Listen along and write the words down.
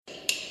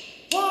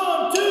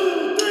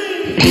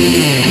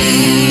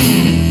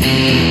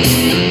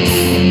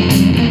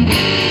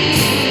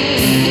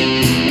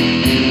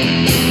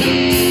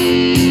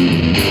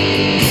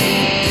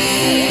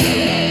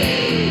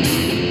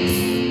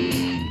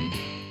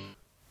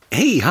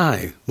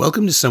Hi,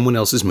 welcome to Someone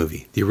Else's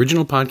Movie, the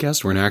original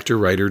podcast where an actor,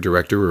 writer,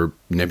 director, or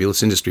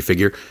nebulous industry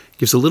figure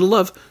gives a little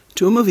love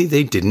to a movie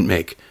they didn't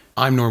make.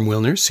 I'm Norm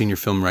Wilner, senior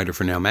film writer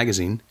for Now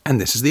Magazine,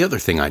 and this is the other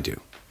thing I do.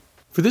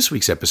 For this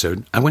week's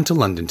episode, I went to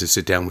London to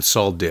sit down with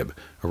Saul Dibb,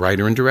 a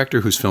writer and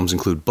director whose films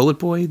include Bullet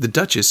Boy, The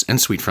Duchess,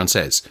 and Suite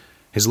Francaise.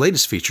 His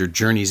latest feature,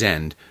 Journey's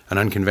End, an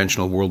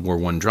unconventional World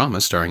War I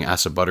drama starring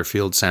Asa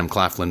Butterfield, Sam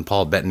Claflin,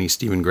 Paul Bettany,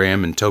 Stephen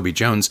Graham, and Toby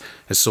Jones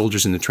as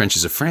soldiers in the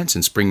trenches of France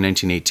in spring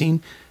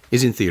 1918,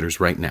 is in theaters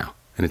right now,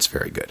 and it's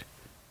very good.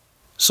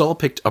 Saul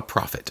picked A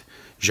Prophet,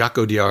 Jacques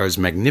Audiard's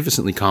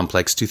magnificently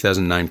complex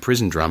 2009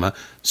 prison drama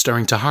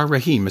starring Tahar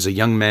Rahim as a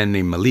young man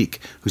named Malik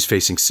who's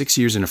facing 6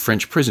 years in a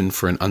French prison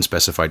for an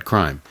unspecified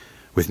crime.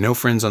 With no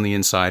friends on the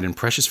inside and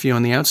precious few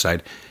on the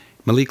outside,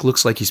 Malik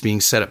looks like he's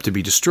being set up to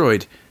be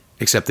destroyed,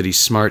 except that he's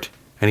smart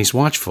and he's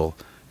watchful,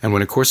 and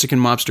when a Corsican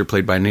mobster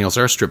played by Niels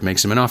Arstrup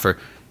makes him an offer,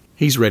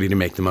 he's ready to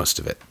make the most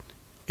of it.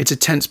 It's a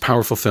tense,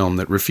 powerful film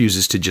that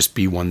refuses to just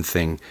be one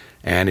thing,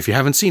 and if you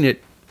haven't seen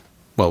it,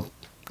 well,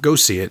 go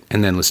see it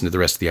and then listen to the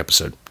rest of the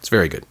episode. It's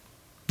very good.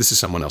 This is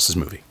Someone Else's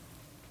Movie.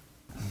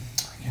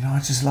 You know, I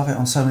just love it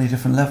on so many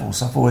different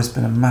levels. I've always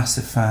been a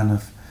massive fan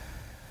of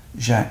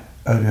Jacques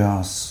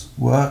Audiard's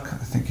work. I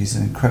think he's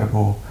an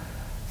incredible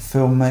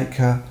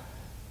filmmaker,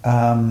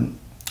 and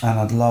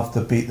I'd love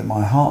The Beat That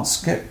My Heart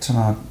Skipped, and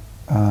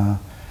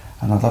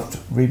I'd love to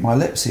Read My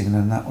Lips even,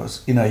 and that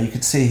was, you know, you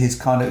could see his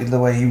kind of, the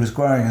way he was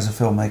growing as a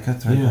filmmaker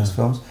through those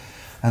films,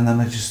 and then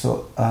I just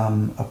thought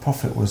A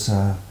Prophet was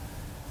a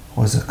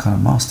kind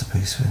of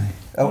masterpiece, really.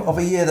 Of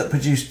a year that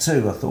produced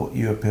two, I thought,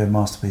 European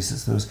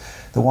masterpieces. There was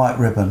The White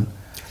Ribbon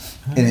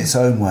in its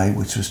own way,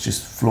 which was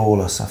just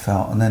flawless, I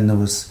felt, and then there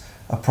was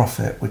A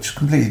Prophet, which was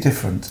completely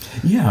different.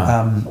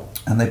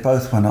 And they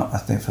both went up, I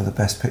think, for the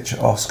Best Picture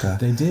Oscar.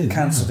 They did.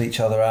 Cancelled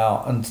each other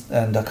out,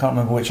 and I can't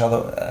remember which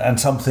other, and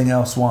something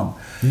else won.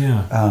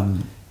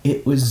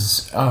 It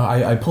was,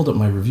 I pulled up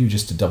my review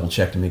just to double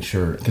check to make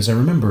sure, because I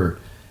remember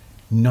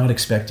not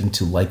expecting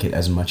to like it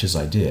as much as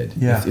I did.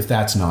 If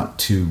that's not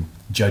too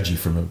judgy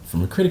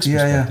from a critic's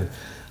perspective.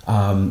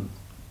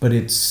 But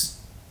it's,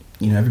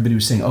 you know, everybody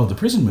was saying, oh, the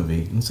prison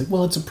movie. And it's like,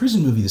 well, it's a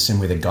prison movie the same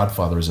way that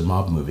Godfather is a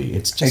mob movie.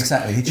 It's just...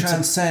 Exactly. He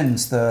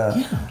transcends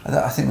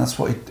I think that's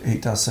what he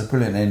does so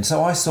brilliantly. And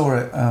so I saw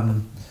it,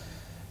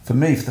 for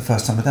me, for the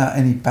first time, without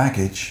any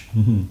baggage.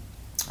 Mm-hmm.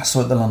 I saw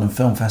it at the London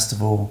Film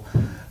Festival,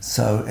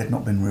 so it had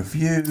not been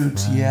reviewed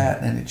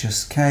yet, and it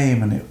just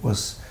came, and it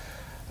was,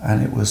 I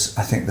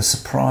think, the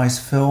surprise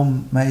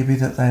film, maybe,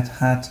 that they'd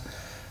had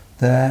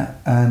there.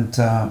 And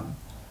I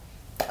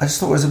just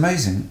thought it was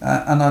amazing.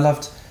 And I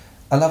loved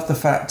the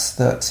fact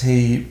that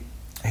he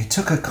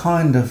took a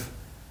kind of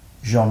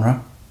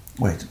genre,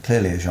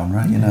 clearly a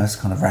genre, you know, it's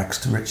kind of rags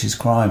to riches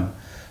crime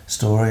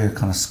story, a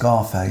kind of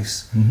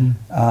Scarface,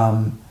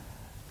 and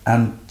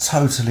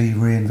totally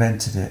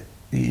reinvented it,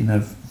 you know,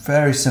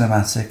 very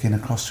cinematic in a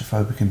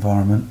claustrophobic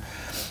environment.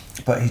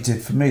 But he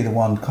did, for me, the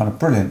one kind of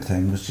brilliant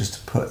thing was just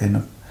to put in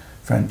a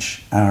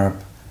French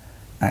Arab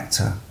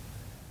actor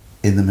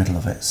in the middle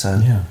of it.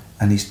 So,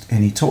 and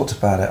he talked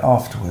about it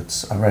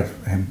afterwards. I read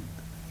him,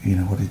 you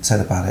know, what he'd said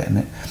about it,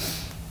 and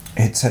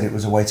it said it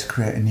was a way to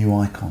create a new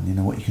icon. You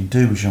know, what you can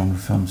do with genre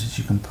films is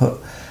you can put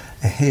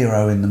a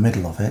hero in the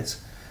middle of it,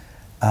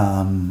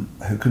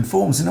 who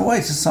conforms in a way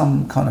to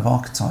some kind of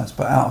archetypes,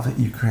 but out of it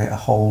you create a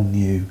whole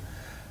new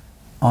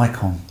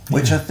icon,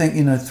 which I think,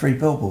 you know, Three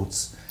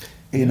Billboards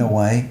in a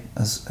way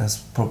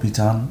has probably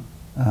done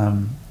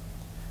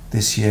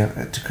this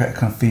year, to create a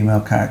kind of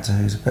female character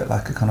who's a bit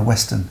like a kind of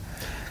Western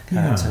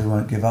character who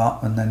won't give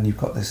up, and then you've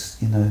got this,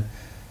 you know,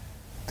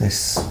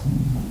 this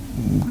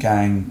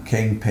gang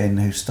kingpin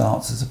who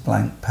starts as a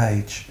blank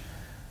page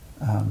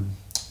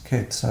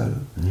kid. So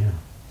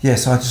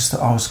so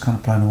I was kind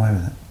of blown away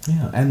with it.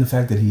 And the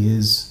fact that he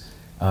is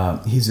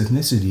his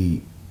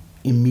ethnicity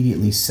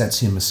immediately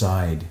sets him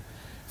aside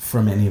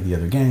from any of the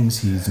other gangs.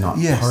 He's not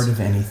part of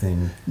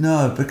anything.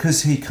 No,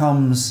 because he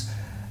comes,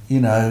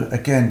 you know,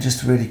 again,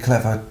 just really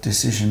clever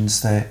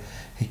decisions there.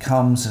 He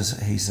comes as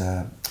I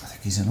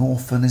think he's an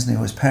orphan, isn't he?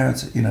 Or his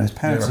parents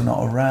are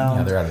not around.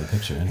 Yeah, they're out of the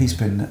picture. Anyway. He's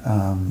been,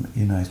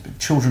 he's been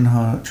children's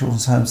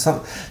home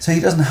stuff. So he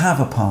doesn't have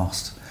a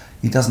past.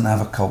 He doesn't have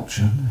a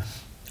culture,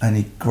 and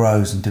he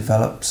grows and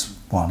develops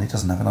one. He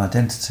doesn't have an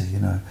identity. You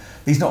know,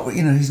 he's not.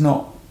 You know,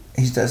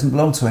 he doesn't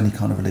belong to any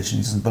kind of religion.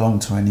 He doesn't belong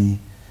to any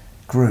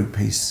group.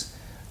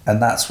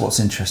 And that's what's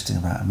interesting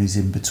about him. He's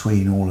in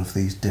between all of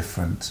these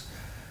different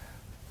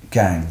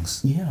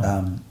gangs.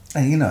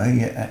 And you know,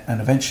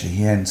 and eventually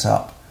he ends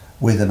up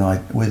with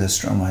a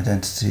strong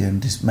identity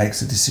and just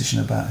makes a decision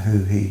about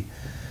who he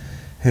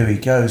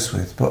goes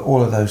with. But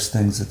all of those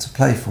things are to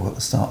play for at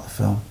the start of the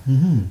film.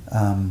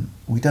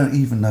 We don't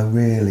even know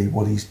really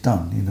what he's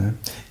done. You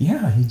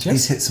know,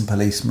 he's hit some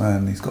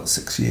policemen. He's got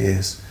 6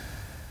 years.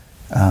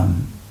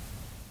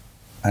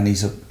 and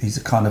he's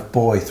a kind of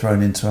boy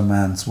thrown into a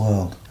man's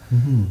world.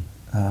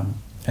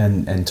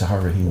 And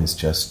Tahar Rahim is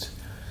just,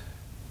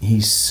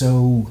 he's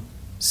so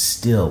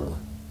still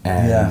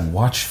and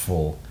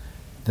watchful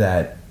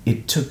that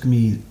it took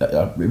me,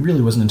 it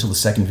really wasn't until the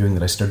second viewing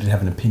that I started to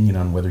have an opinion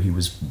on whether he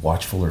was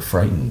watchful or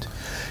frightened.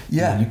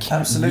 Yeah, you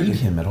can't absolutely. read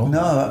him at all.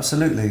 No,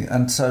 absolutely.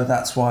 And so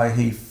that's why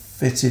he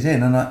fitted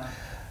in.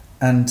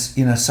 And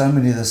so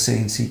many of the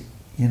scenes, he,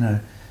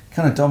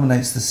 kind of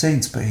dominates the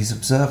scenes, but he's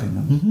observing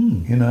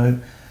them,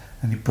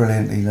 and he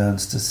brilliantly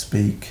learns to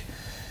speak.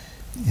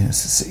 He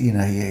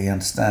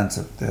understands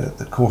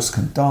the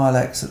Corsican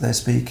dialects that they're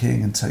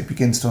speaking, and so he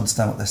begins to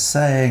understand what they're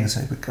saying, and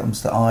so he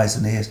becomes the eyes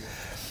and ears.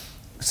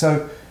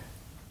 So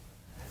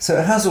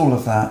it has all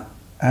of that,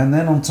 and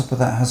then on top of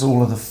that has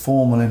all of the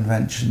formal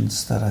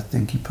inventions that I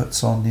think he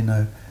puts on,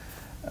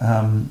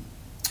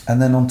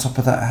 and then on top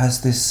of that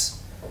has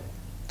this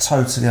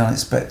totally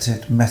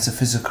unexpected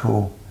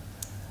metaphysical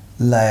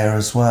layer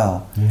as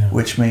well,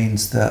 which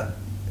means that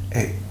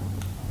it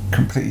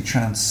completely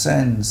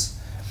transcends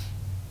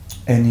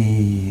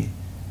any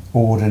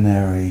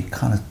ordinary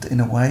kind of,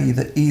 in a way,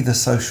 either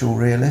social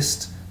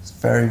realist, it's a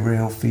very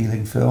real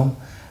feeling film,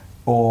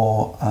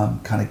 or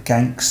kind of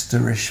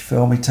gangsterish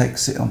film. He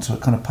takes it onto a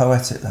kind of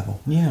poetic level.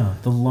 Yeah,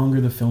 the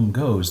longer the film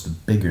goes, the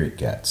bigger it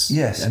gets.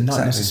 Yes, and not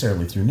exactly.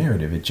 necessarily through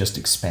narrative, it just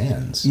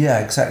expands. Yeah,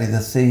 exactly. The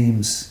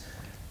themes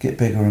get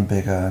bigger and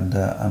bigger,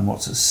 and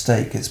what's at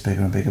stake gets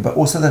bigger and bigger. But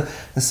also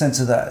the sense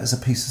of that as a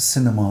piece of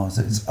cinema, as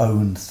its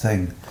own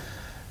thing,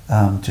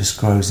 just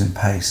grows in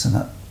pace. And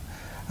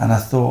I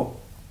thought,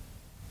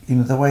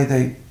 the way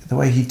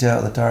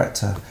the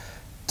director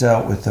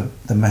dealt with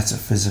the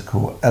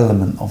metaphysical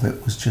element of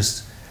it was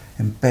just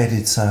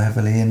embedded so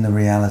heavily in the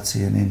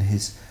reality and in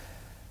his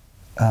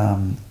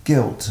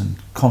guilt and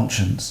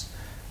conscience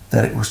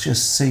that it was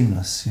just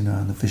seamless,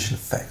 and the visual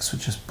effects were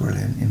just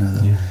brilliant,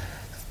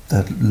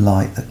 the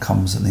light that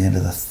comes at the end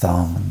of the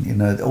thumb,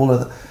 and all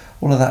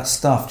of that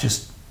stuff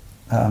just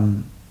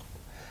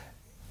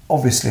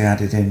obviously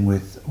added in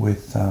with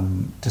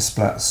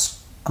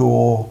Desplat's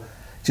score.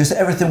 Just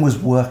everything was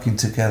working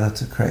together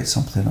to create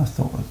something I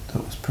thought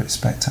that was pretty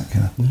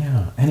spectacular.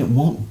 Yeah, and it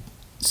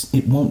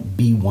won't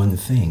be one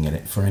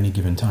thing for any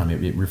given time.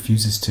 It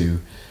refuses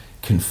to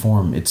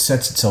conform. It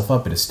sets itself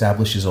up. It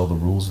establishes all the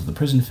rules of the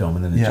prison film,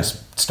 and then it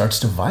just starts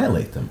to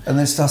violate them. And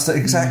then starts to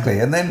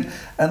and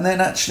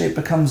then actually it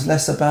becomes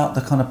less about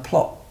the kind of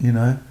plot,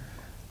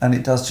 and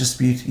it does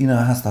just it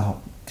has the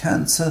whole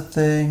cancer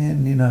thing,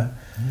 and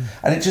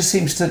and it just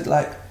seems to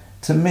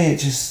me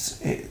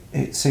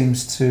it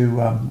seems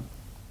to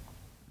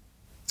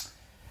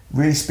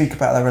really speak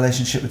about that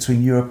relationship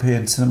between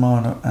European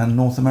cinema and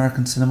North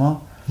American cinema.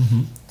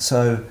 Mm-hmm.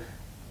 So,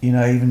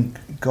 even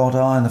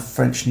Godard and the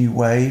French New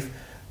Wave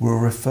were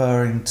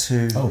referring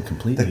to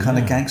the kind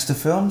of gangster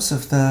films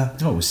of the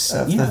 30s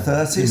and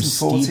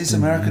 40s.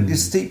 American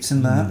is steeped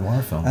in that,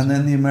 noir films. And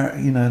then the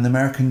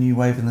American New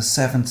Wave in the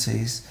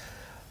 70s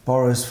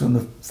borrows from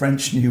the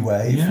French New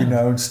Wave,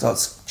 and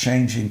starts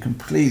changing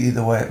completely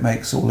the way it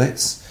makes all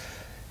its,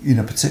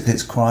 particularly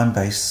its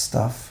crime-based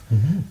stuff.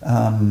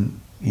 Mm-hmm.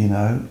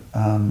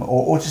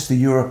 Or just the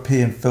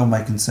European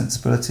filmmaking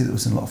sensibility that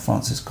was in a lot of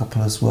Francis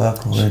Coppola's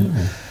work, or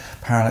in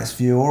Parallax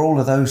View, or all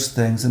of those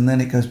things, and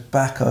then it goes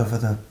back over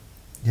the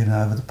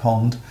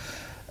pond,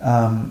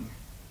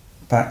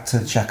 back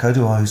to Jacques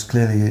Audiard, who's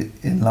clearly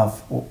in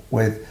love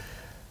with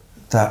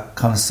that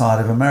kind of side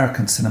of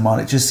American cinema.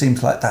 And it just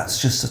seems like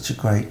that's just such a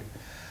great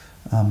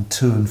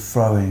to and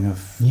froing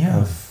of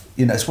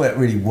it's where it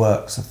really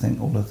works. I think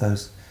all of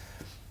those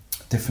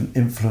different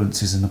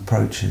influences and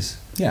approaches.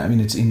 Yeah, I mean,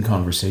 it's in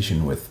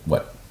conversation with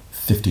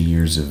 50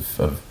 years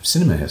of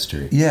cinema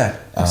history. Yeah,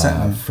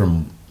 exactly.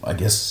 From, I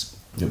guess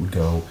it would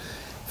go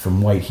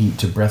from White Heat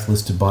to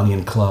Breathless to Bonnie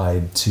and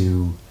Clyde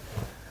to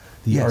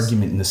the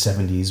argument in the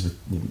 70s with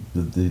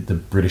the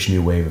British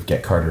New Wave of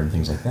Get Carter and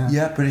things like that.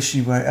 Yeah, British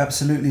New Wave,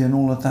 absolutely, and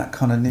all of that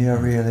kind of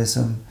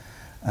neorealism,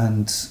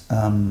 and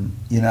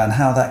and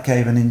how that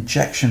gave an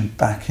injection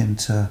back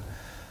into,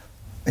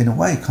 in a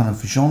way, kind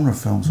of genre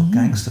films or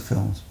gangster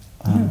films.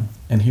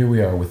 And here we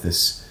are with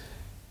this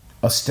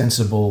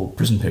ostensible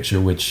prison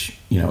picture, which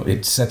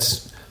it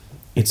sets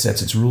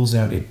its rules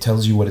out. It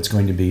tells you what it's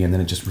going to be, and then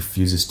it just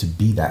refuses to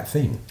be that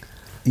thing.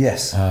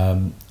 Yes.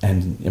 And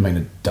I mean,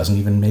 it doesn't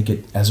even make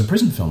it as a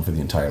prison film for the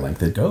entire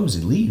length. It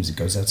leaves. It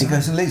goes outside. It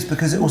goes and leaves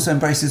because it also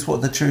embraces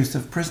what the truth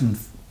of prison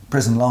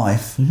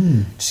life.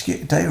 Mm-hmm. Just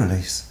get a day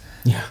release.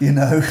 Yeah.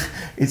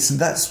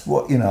 That's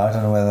what I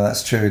don't know whether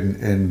that's true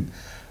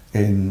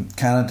in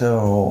Canada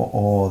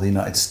or the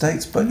United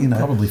States, but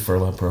probably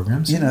furlough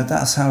programs.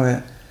 That's how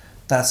it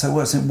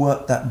works. It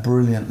worked that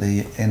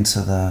brilliantly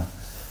into the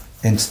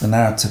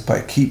narrative, but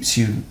it keeps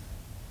you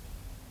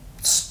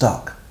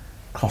stuck,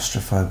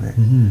 claustrophobic.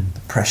 Mm-hmm.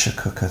 The pressure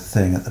cooker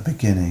thing at the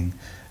beginning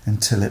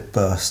until it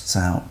bursts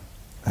out,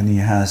 and he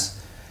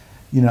has,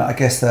 I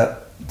guess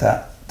that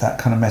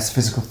kind of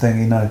metaphysical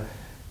thing.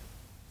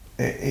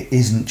 It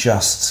isn't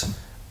just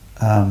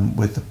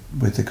with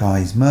the guy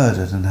he's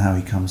murdered and how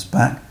he comes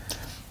back.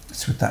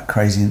 It's with that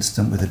crazy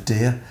incident with a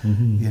deer.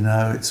 Mm-hmm. You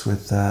know, it's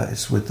with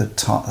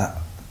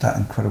that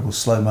incredible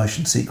slow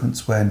motion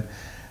sequence when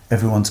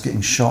everyone's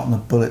getting shot and the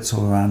bullets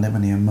all around him,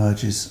 and he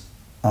emerges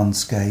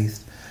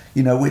unscathed.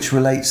 You know, which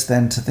relates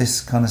then to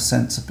this kind of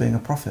sense of being a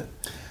prophet.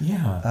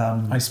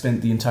 Yeah. I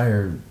spent the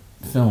entire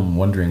film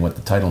wondering what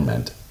the title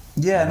meant.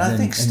 Yeah, and I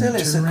think still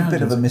it's a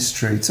bit of a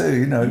mystery too.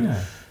 You know.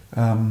 Yeah.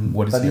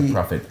 What is he a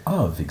prophet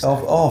of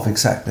exactly? Of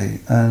exactly,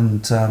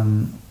 and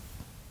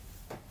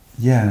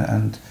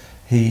and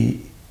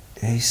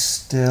he's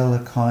still a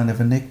kind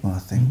of enigma, I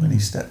think, when he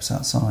steps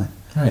outside.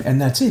 Right,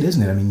 and that's it,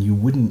 isn't it? I mean, you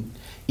wouldn't,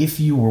 if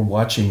you were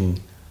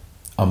watching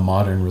a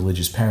modern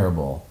religious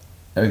parable.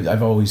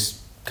 I've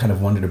always kind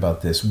of wondered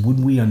about this.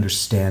 Would we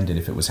understand it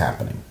if it was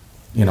happening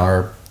in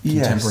our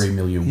contemporary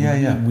milieu?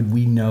 Would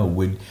we know?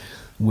 Would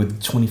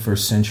 21st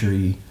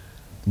century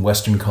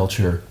Western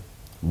culture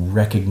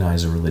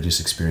recognize a religious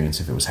experience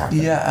if it was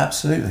happening? Yeah,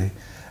 absolutely.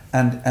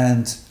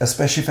 And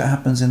especially if it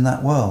happens in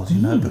that world, you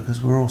know,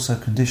 because we're also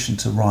conditioned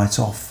to write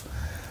off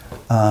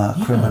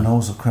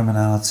criminals or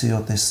criminality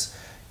or this,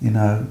 you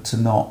know, to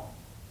not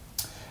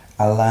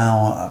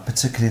allow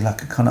particularly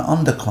like a kind of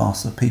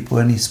underclass of people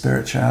any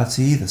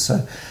spirituality either.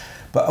 So,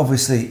 but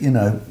obviously, you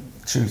know,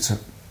 true to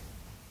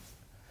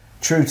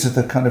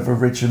the kind of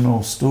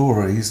original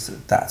stories,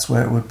 that's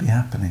where it would be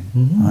happening.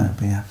 Right? It would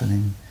be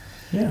happening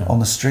on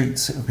the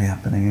streets. It would be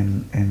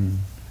happening in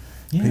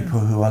people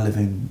who are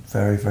living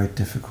very, very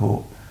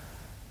difficult,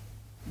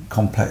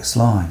 complex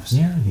lives.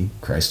 Yeah,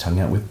 Christ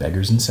hung out with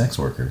beggars and sex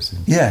workers.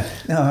 And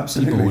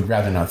absolutely. People would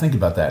rather not think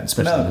about that,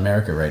 especially in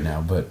America right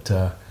now. But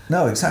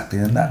no, exactly,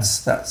 and that's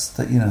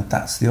the, you know,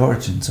 that's the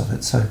origins of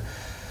it.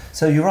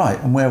 So you're right.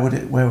 And where would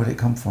it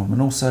come from?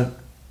 And also,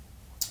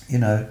 you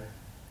know,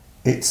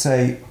 it's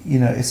a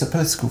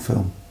political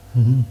film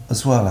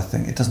as well. I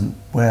think it doesn't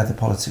wear the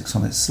politics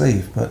on its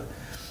sleeve, but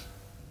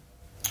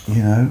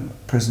you know,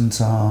 prisons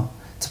are.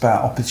 It's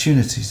about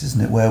opportunities,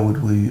 isn't it? Where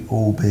would we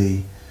all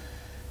be?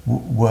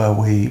 Were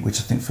we, which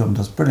I think film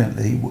does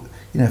brilliantly. You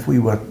know, if we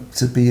were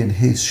to be in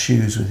his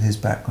shoes with his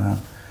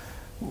background,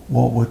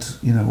 what would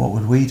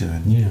we do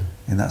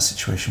in that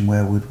situation?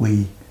 Where would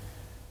we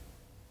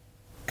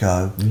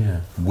go?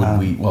 Yeah. Would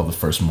we? Well, the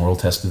first moral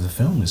test of the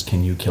film is: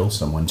 can you kill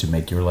someone to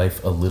make your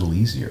life a little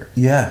easier?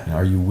 Yeah. You know,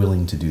 are you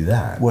willing to do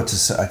that? Well,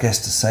 I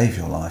guess to save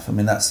your life. I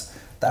mean, that's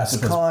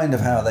kind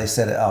of how they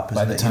set it up.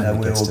 Isn't it? You know,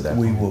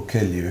 we will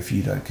kill you if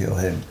you don't kill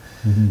him,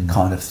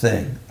 kind of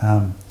thing.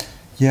 And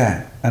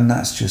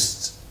that's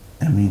just.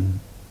 I mean,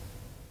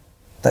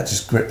 that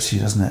just grips you,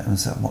 doesn't it? And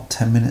it's like,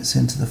 10 minutes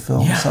into the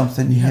film or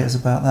something, he hears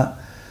about that.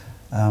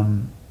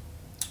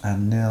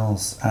 And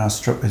Niels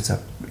Arestrup is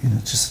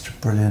just such a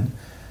brilliant,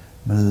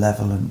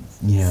 malevolent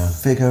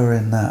figure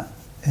in that.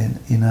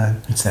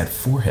 It's that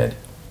forehead.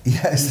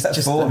 Yeah, it's that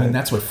forehead. I mean,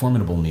 that's what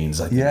formidable means.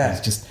 I think. Yeah,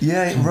 he's just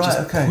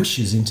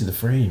pushes into the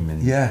frame,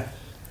 and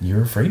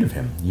you're afraid of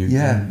him.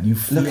 You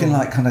feel looking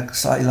like kind of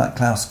slightly like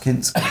Klaus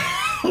Kinski,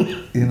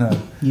 you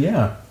know.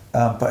 Yeah.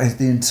 But it's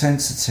the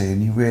intensity,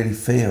 and you really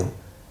feel.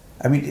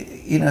 I mean,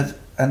 you know,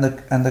 and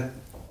the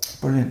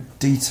brilliant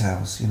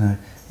details. You know,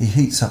 he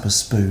heats up a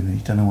spoon, and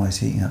you don't know why he's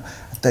heating up.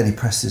 Then he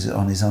presses it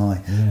on his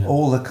eye. Yeah.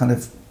 All the kind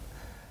of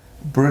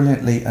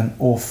brilliantly and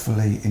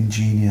awfully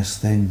ingenious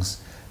things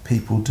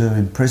people do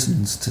in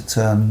prisons to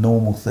turn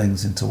normal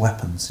things into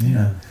weapons. You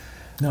know.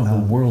 No,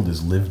 the world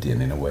is lived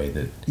in a way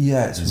that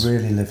it's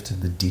really lived in.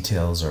 The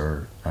details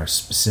are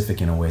specific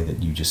in a way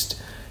that you just.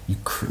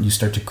 You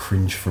start to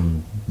cringe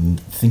from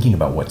thinking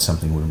about what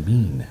something would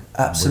mean.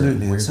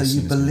 Absolutely. Where so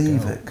you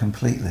believe it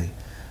completely.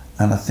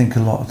 And I think a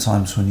lot of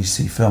times when you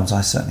see films,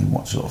 I certainly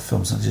watch a lot of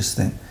films, and I just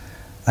think,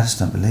 I just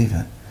don't believe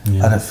it.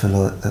 Yeah. I don't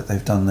feel that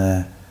they've done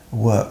their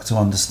work to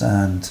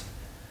understand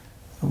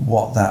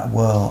what that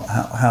world,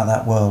 how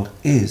that world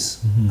is.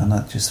 And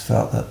I just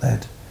felt that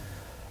that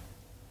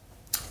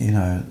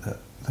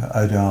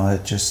Audiard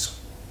had just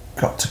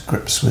got to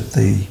grips with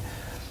the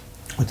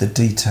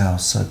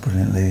details so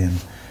brilliantly,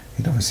 and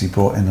he'd obviously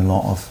brought in a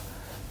lot of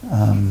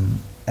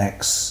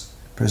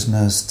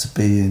ex-prisoners to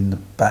be in the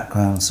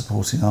background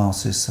supporting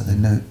artists, so they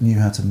knew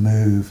how to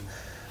move.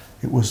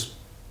 It was,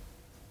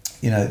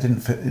 it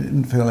didn't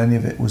feel any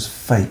of it was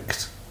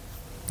faked.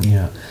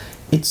 Yeah,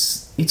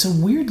 it's a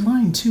weird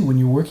line too when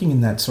you're working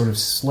in that sort of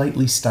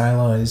slightly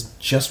stylized,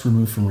 just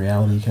removed from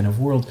reality kind of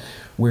world,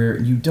 where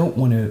you don't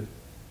want to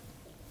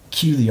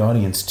cue the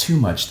audience too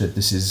much that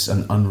this is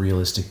an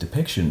unrealistic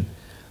depiction.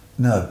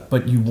 No,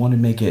 but you want to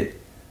make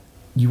it.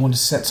 You want to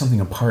set something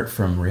apart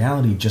from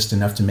reality just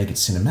enough to make it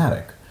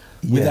cinematic,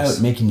 without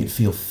making it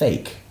feel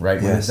fake,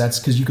 right? Yes. That's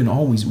because we can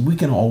always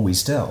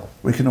tell.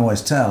 We can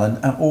always tell, and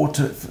or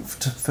to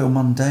feel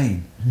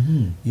mundane,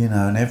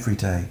 and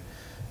everyday,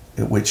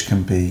 which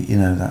can be,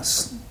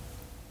 that's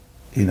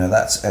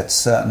it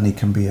certainly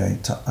can be a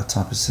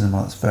type of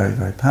cinema that's very,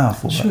 very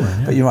powerful.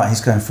 Sure, but you're right.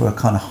 He's going for a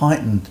kind of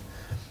heightened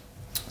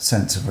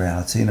sense of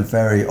reality in a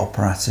very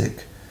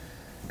operatic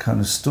kind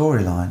of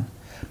storyline.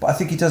 But I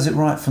think he does it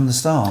right from the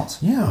start.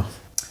 Yeah.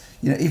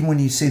 Even when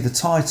you see the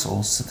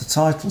titles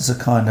are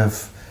kind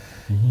of,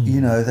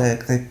 You know,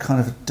 their kind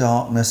of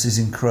darkness is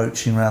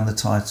encroaching around the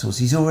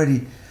titles. You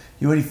already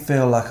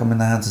feel like I'm in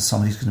the hands of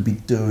somebody who's going to be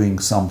doing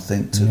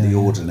something to the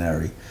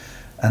ordinary.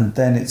 And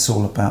then it's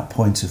all about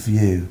point of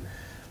view,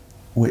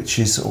 which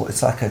is,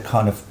 it's like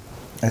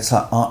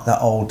that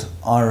old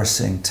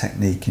irising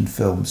technique in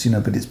films, you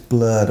know, but it's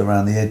blurred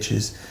around the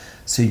edges.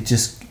 So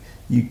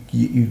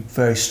you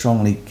very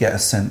strongly get a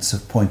sense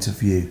of point of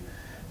view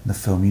in the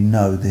film. You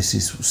know, this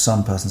is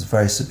some person's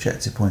very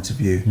subjective point of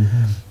view.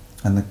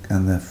 And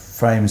the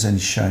frame is only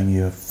showing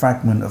you a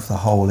fragment of the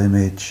whole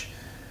image.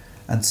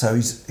 And so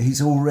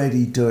he's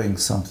already doing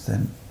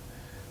something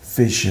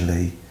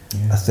visually,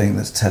 a thing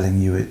that's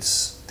telling you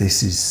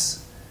this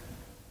is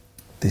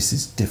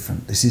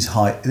different. This is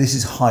heightened. This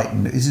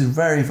is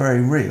very,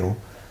 very real.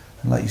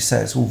 And like you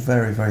say, it's all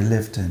very, very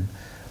lived in,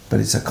 but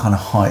it's a kind of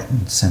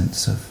heightened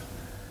sense of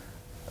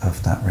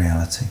that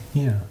reality.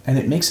 Yeah, and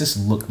it makes us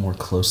look more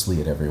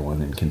closely at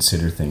everyone and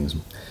consider things.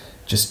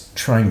 Just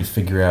trying to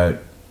figure out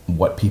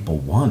what people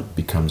want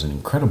becomes an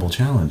incredible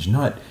challenge.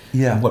 Not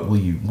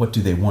what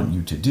do they want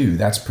you to do?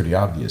 That's pretty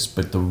obvious,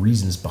 but the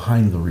reasons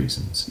behind the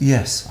reasons.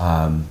 Yes.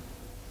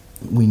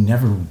 We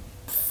never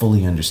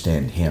fully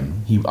understand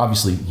him. He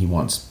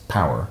wants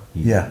power.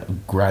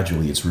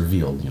 Gradually it's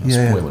revealed,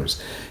 spoilers.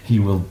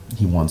 Yeah.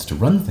 He wants to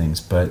run things,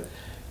 but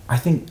I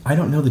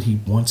don't know that he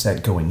wants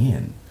that going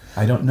in.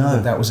 I don't know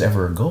that was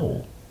ever a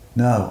goal.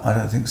 No, I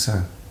don't think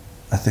so.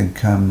 I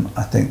think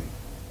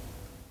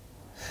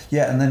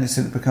and then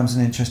it becomes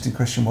an interesting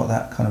question what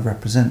that kind of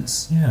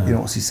represents. Yeah. You know,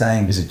 what's he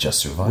saying? Is it just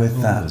survival?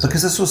 With that?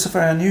 Because that's also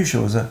very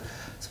unusual as a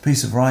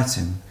piece of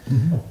writing.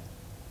 Mm-hmm.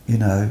 You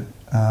know,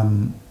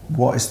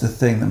 what is the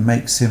thing that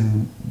makes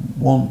him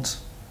want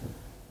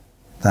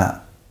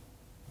that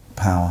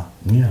power?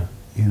 Yeah.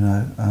 You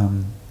know,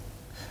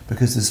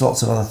 because there's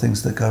lots of other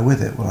things that go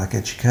with it, like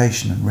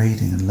education and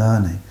reading and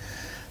learning,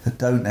 that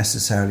don't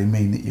necessarily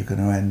mean that you're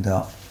going to end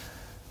up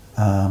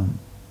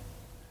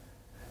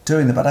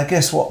doing that. But I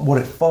guess what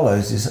it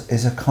follows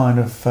is a kind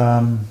of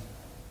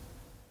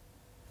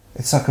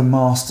it's like a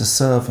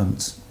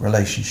master-servant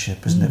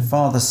relationship, isn't it?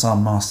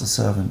 Father-son,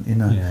 master-servant, you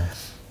know. Yeah.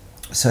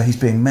 So he's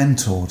being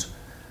mentored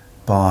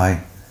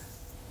by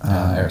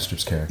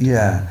Airstrip's character.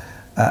 Yeah,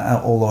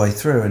 all the way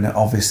through, and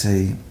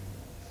obviously,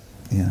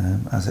 you know,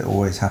 as it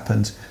always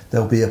happens,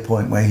 there'll be a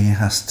point where he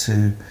has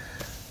to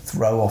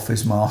throw off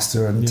his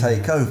master and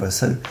take over.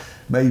 So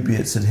maybe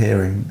it's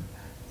adhering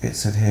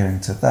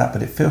to that,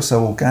 but it feels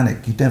so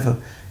organic.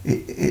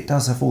 It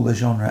does have all the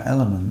genre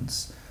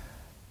elements,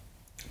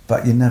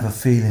 but you're never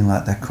feeling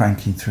like they're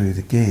cranking through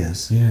the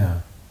gears. Yeah.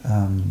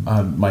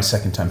 My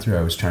second time through,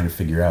 I was trying to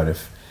figure out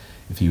if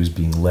he was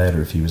being led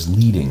or if he was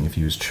leading, if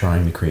he was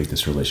trying to create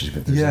this relationship,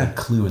 if there's any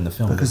clue in the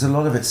film. Because a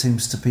lot of it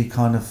seems to be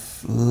kind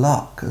of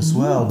luck as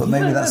well, but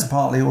maybe that's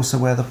partly also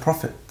where the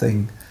prophet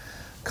thing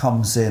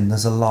comes in.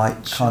 There's a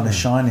light kind of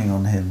shining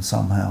on him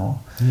somehow.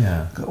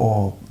 Yeah.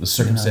 Or the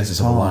circumstances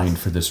have aligned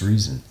for this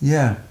reason.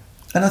 Yeah.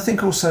 And I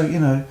think also, you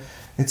know,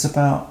 it's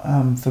about,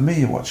 for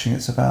me, watching,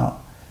 it's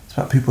about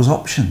people's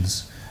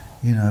options.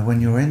 You know, when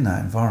you're in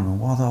that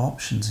environment, what other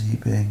options are you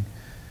being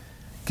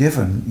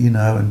given? You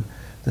know, and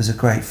there's a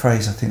great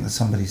phrase, I think, that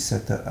somebody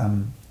said that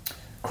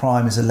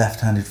crime is a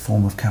left-handed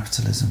form of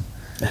capitalism.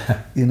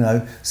 You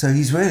know, so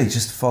he's really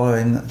just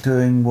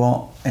doing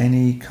what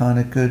any kind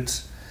of good,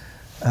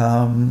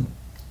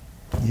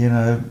 you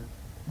know,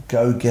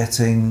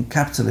 go-getting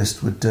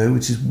capitalist would do,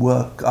 which is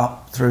work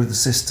up through the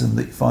system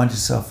that you find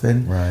yourself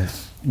in, right,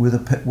 with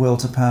a will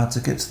to power to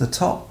get to the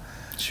top.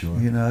 Sure.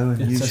 You know,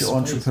 and use your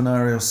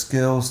entrepreneurial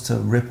skills to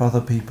rip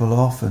other people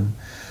off and,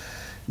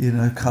 you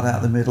know, cut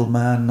out the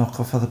middleman, knock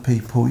off other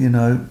people, you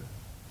know,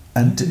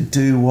 and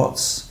do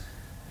what's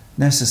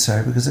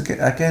necessary. Because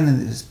again,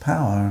 it's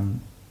power, and,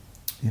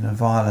 you know,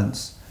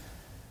 violence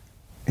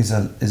is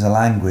a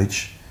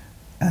language,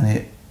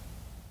 and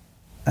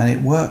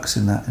it works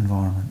in that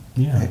environment.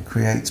 Yeah. It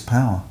creates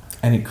power.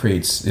 And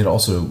it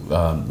also,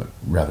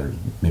 rather,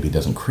 maybe it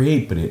doesn't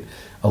create, but it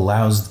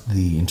allows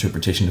the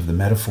interpretation of the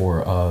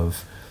metaphor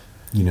of,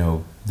 you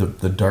know,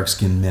 the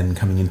dark-skinned men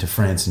coming into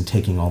France and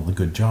taking all the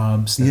good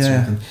jobs. That sort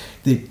of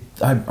thing.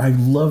 I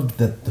loved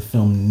that the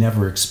film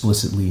never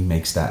explicitly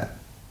makes that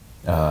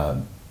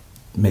felt.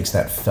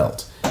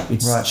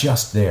 It's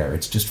just there.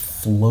 It's just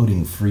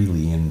floating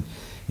freely in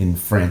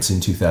France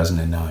in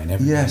 2009.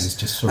 Everything is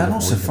just sort of. And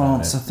also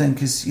France, I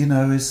think, is you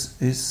know,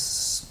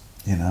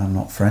 I'm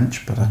not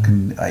French, but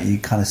you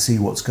kind of see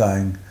what's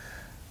going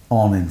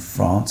on in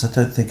France. I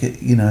don't think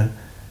it, you know,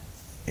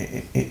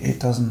 it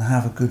doesn't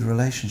have a good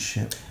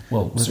relationship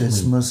with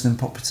its Muslim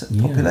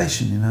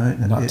population. You know,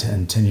 not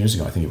 10 years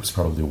ago, I think it was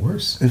probably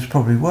worse. It was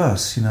probably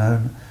worse. You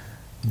know,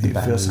 it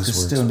feels like it's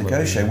still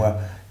negotiating.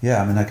 Well,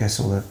 I mean, I guess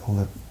all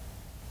the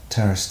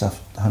terrorist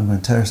stuff,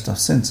 homegrown terrorist stuff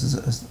since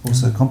has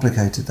also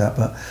complicated that.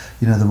 But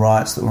you know, the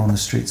riots that were on the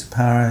streets of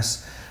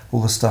Paris,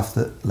 all the stuff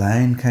that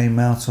Lane came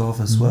out of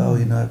as well.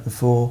 You know,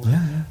 before.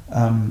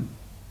 And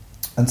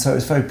so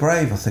it's very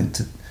brave, I think,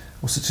 to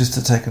also just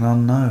to take an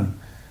unknown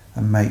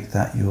and make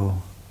that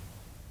your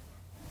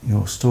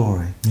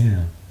story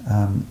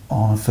on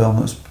a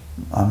film that's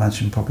I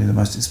imagine probably the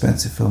most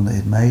expensive film that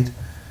he'd made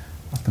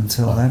up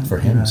until then. For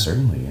him,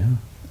 certainly,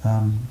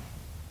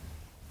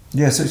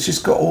 yeah. So it's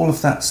just got all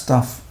of that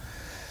stuff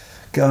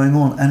going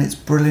on, and it's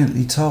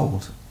brilliantly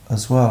told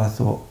as well. I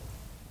thought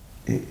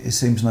it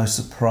seems no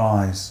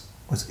surprise.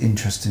 What's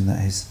interesting that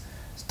his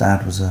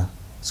dad was a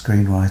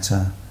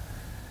screenwriter,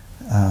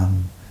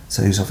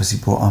 so he was obviously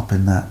brought up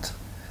in that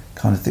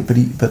kind of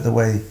thing. But the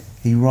way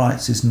he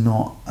writes is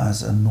not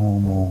as a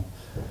normal,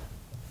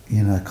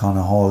 kind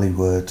of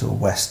Hollywood or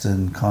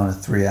Western kind of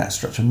 3-act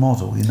structure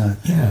model.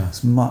 Yeah.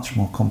 It's much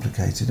more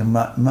complicated, and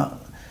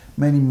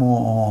many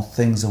more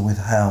things are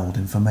withheld.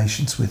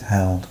 Information's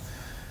withheld.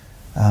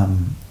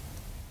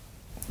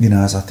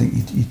 As I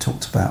think you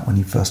talked about when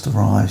he first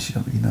arrives, you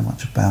don't really know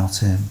much about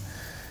him.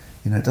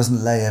 It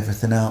doesn't lay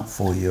everything out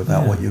for you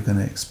about what you're going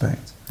to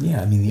expect.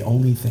 Yeah, I mean, the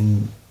only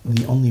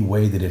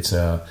way that it's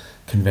a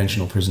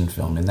conventional prison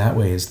film in that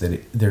way is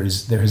that there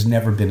has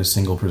never been a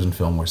single prison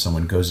film where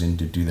someone goes in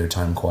to do their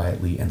time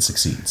quietly and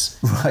succeeds.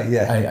 Right,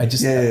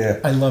 yeah.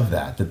 I love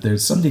that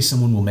there's someday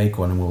someone will make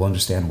one and we'll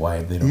understand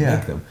why they don't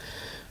make them.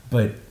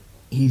 But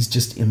he's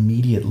just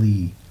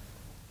immediately,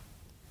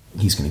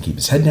 he's going to keep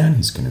his head down,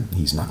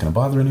 he's not going to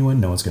bother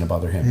anyone, no one's going to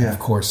bother him. Yeah. And of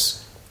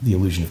course, the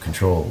illusion of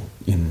control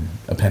in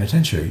a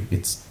penitentiary,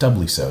 it's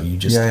doubly so.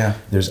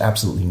 There's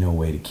absolutely no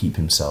way to keep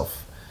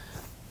himself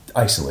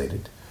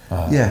isolated.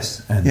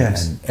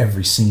 And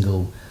every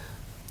single,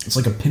 it's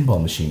like a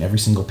pinball machine. Every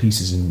single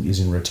piece is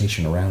in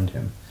rotation around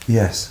him.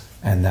 Yes.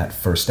 And that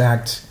first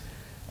act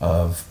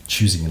of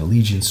choosing an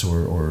allegiance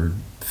or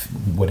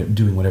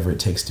doing whatever it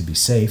takes to be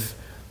safe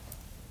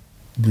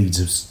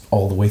leads us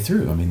all the way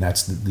through. I mean,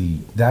 that's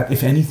that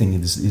if anything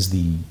is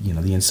the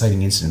the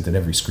inciting incident that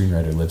every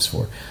screenwriter lives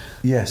for.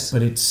 Yes.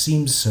 But it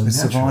seems so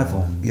it's natural.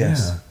 Survival.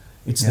 Yes. Yeah.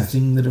 It's the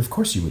thing that of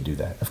course you would do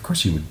that. Of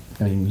course you would.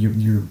 I mean,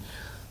 you're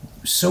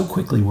so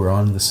quickly we're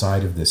on the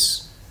side of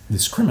this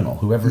criminal,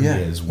 whoever he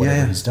is,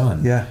 whatever he's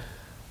done. Yeah.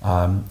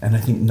 And I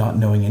think not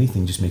knowing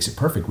anything just makes it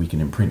perfect. We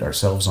can imprint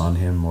ourselves on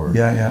him or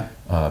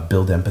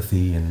build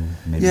empathy and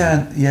maybe...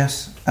 Yeah,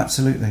 yes,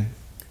 absolutely.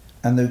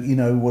 And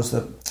was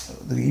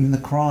even the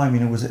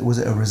crime, was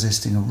it a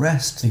resisting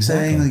arrest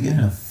exactly, thing? They get in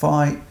a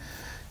fight?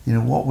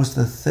 What was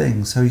the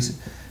thing? So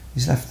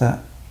he's left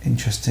that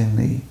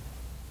interestingly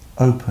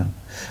open.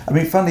 I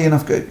mean, funnily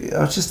enough, I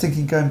was just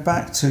thinking, going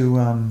back to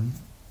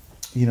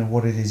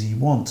what it is he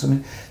wants. I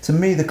mean, to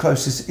me, the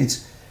closest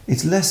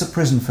it's less a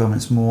prison film.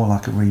 It's more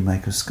like a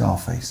remake of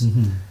Scarface.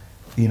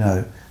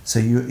 Mm-hmm. So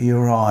he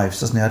arrives,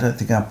 doesn't he? I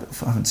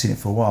haven't seen it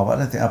for a while, but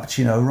I don't think Al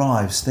Pacino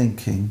arrives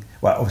thinking.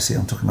 Well, obviously,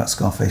 I'm talking about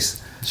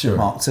Scarface. Sure.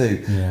 Mark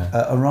II. Yeah.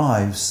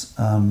 Pushed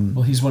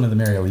well, he's one of the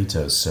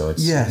Marielitos, so I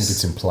think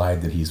it's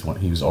implied that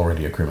he was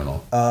already a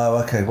criminal.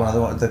 Oh, okay. One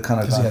of the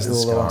kind of guys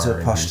all the ones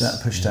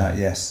that pushed out.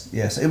 Yes.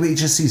 He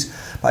just sees.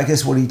 But I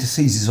guess what he just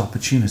sees is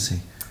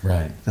opportunity.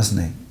 Right.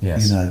 Doesn't he?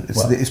 Yes.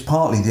 It's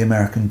partly the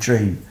American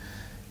dream,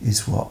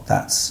 is what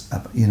that's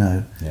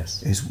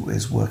yes.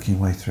 is working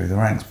way through the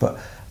ranks. But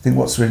I think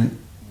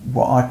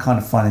what I kind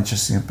of find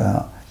interesting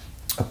about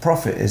A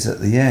Prophet is at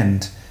the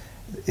end,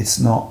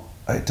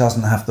 it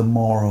doesn't have the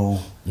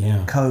moral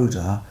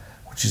coda,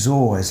 which is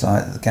always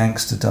like the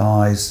gangster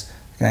dies,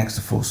 the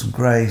gangster falls from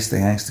grace, the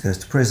gangster goes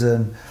to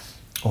prison,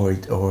 or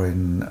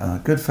in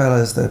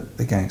Goodfellas,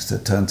 the gangster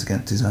turns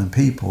against his own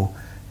people.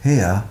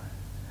 Here,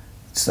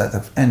 it's like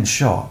the end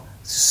shot.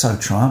 It's so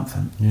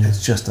triumphant. Yeah.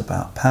 It's just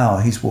about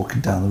power. He's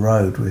walking down the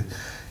road with,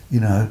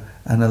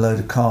 and a load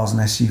of cars and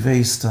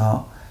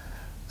SUVs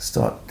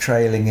start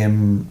trailing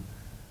him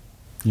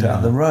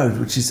down the road,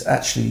 which is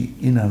actually,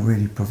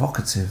 really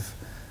provocative.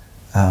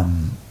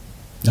 No,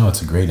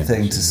 it's a great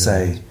thing to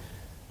say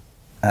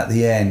at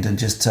the end, and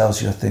just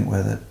tells you, I think,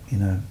 whether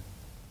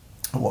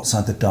what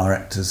side the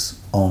director's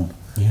on.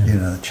 Yeah.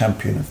 The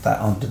champion of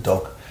that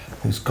underdog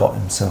who's got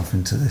himself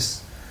into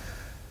this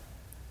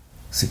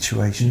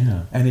situation.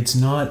 Yeah, and it's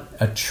not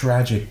a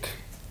tragic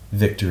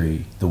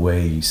victory the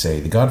way you say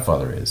The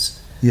Godfather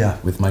is. Yeah,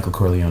 with Michael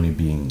Corleone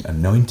being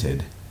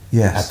anointed.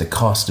 Yes, at the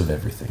cost of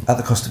everything. At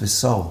the cost of his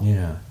soul.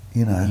 Yeah.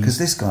 Because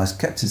this guy's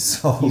kept his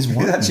soul. He's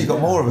actually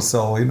got more of a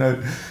soul,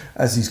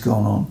 as he's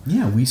gone on.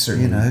 Yeah, we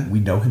certainly we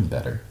know him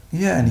better.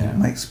 Yeah, and he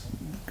makes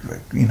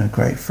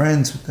great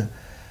friends with the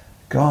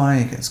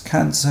guy. He gets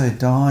cancer, he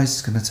dies.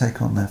 He's going to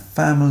take on their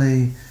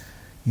family.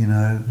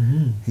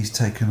 Mm-hmm. He's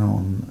taken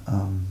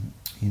on.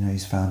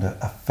 He's found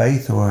a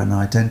faith or an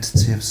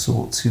identity of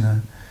sorts. Yeah.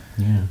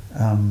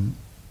 And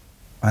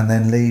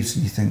then leaves,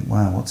 and you think,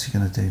 wow, what's he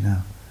going to do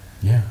now?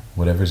 Yeah,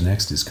 whatever's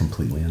next is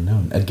completely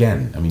unknown.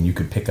 Again, I mean, you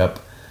could pick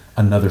up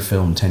another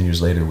film 10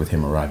 years later with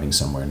him arriving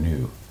somewhere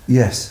new.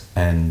 Yes.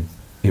 And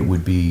it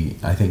would be,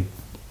 I think,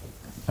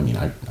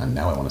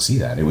 now I want to see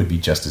that. It would be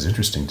just as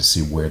interesting to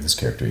see where this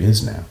character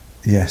is now.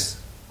 Yes.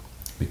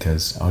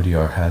 Because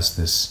Audiard has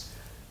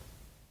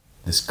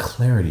this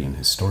clarity in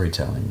his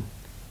storytelling,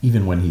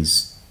 even when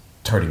he's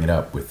tarting it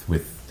up with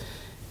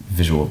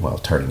visual, well,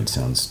 tarting it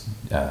sounds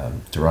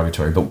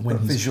derogatory, but when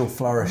he's visual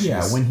flourishes.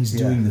 Yeah, when he's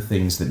doing the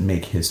things that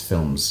make his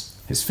films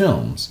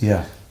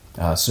Yeah.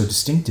 so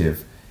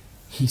distinctive,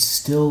 he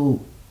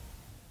still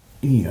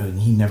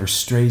he never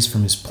strays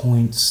from his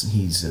points.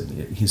 He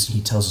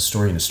tells a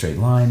story in a straight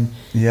line.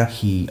 Yeah.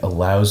 He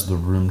allows the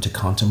room to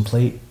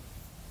contemplate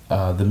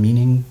the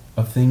meaning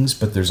of things,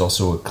 but there's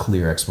also a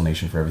clear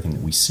explanation for everything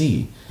that we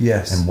see.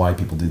 Yes. And why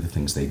people do the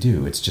things they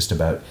do. It's just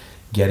about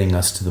getting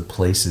us to the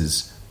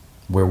places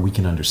where we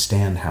can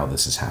understand how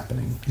this is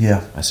happening.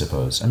 Yeah. I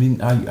suppose. I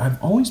mean,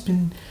 I've always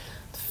been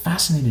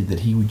fascinated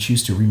that he would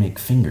choose to remake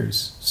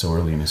Fingers so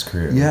early in his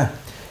career. Yeah.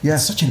 Yeah.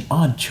 It's such an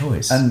odd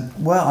choice. And,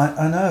 well,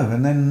 I know.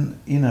 And then,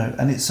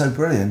 and it's so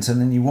brilliant.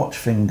 And then you watch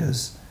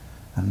Fingers.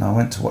 And I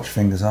went to watch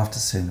Fingers after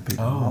seeing The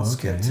People Who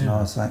Skipped. And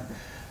I was like,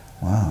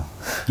 wow.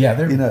 Yeah,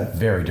 they're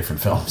very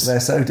different films.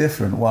 They're so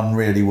different. One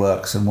really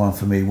works and one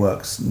for me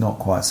works not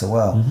quite so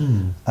well.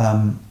 Mm-hmm.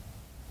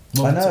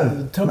 Well, I know.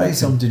 The Toback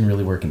film didn't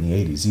really work in the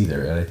 80s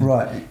either. And I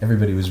think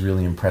everybody was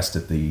really impressed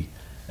at the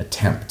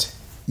attempt.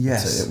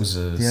 Yes. So it was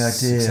the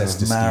idea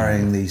of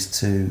marrying these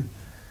two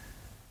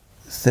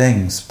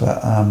things.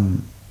 But,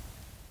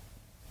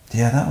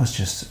 that was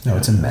just... No,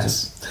 it's a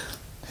mess.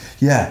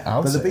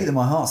 But The Beat That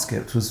My Heart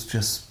Skipped was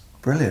just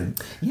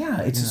brilliant.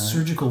 Yeah, it's a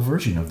surgical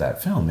version of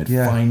that film. It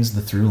finds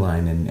the through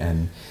line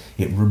and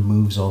it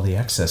removes all the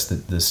excess,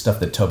 the stuff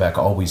that Toback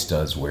always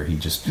does, where he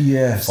just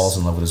falls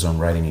in love with his own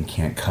writing and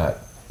can't cut.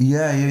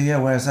 Yeah.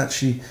 Whereas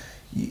actually,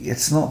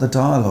 it's not the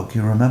dialogue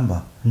you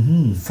remember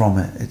from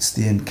it. It's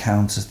the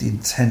encounters, the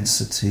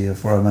intensity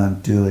of Romain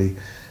Duris,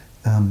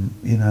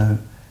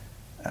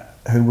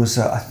 who was,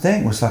 I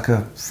think, was like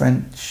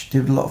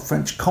did a lot of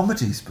French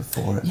comedies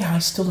before it. Yeah, I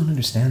still don't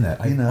understand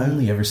that. I've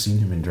only ever seen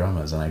him in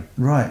dramas, and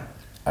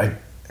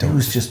it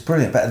was just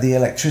brilliant. But the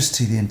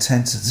electricity, the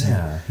intensity.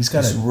 Yeah, he's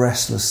got this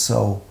restless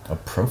soul. A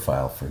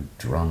profile for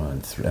drama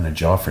and a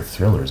jaw for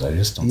thrillers. I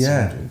just don't see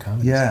him doing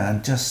comedy. Yeah,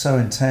 and just so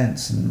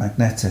intense and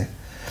magnetic,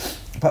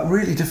 but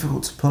really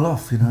difficult to pull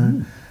off.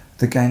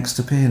 The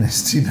gangster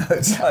pianist.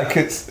 It's like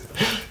it's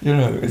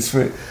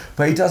really,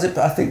 but he does it.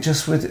 But I think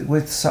just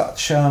with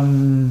such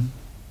kind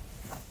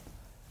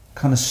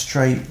of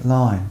straight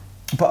line.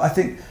 But I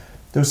think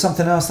there was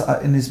something else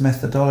in his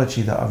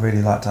methodology that I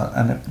really liked,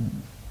 and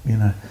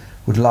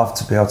would love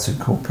to be able to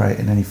incorporate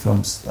in any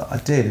films that I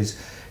did. Is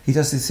he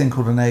does this thing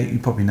called an A? You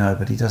probably know,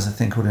 but he does a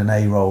thing called an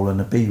A roll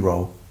and a B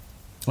roll.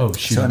 Oh,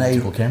 shooting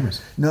multiple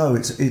cameras. No,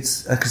 it's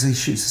because he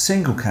shoots a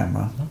single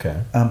camera.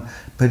 Okay.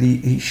 But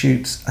he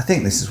shoots. I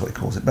think this is what he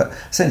calls it. But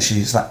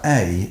essentially, it's like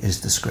A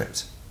is the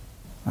script,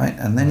 right?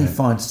 And then he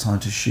finds time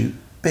to shoot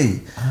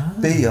B.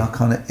 B are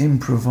kind of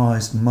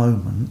improvised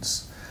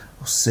moments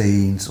or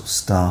scenes or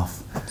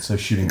stuff. So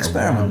shooting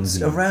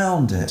experiments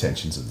around it.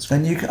 Intentions of the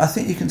script. And I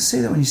think you can see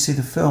that when you see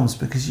the films,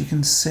 because you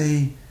can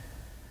see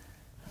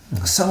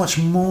so much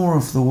more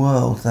of the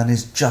world than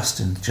is just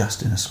in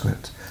a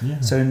script. Yeah.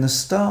 So in the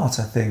start,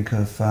 I think,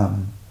 of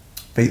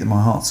Beat That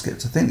My Heart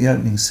Skipped, I think the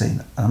opening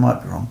scene, and I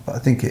might be wrong, but I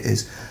think it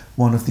is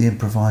one of the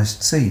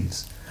improvised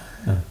scenes.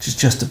 Which is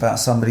just about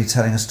somebody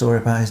telling a story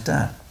about his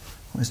dad,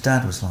 what his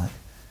dad was like.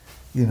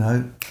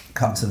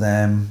 Cut to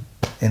them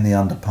in the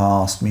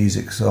underpass,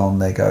 music's on,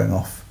 they're going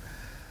off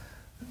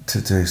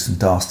to do some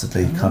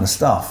dastardly kind of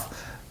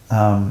stuff.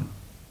 But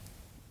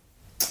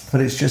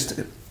it's just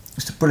a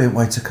brilliant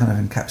way to kind of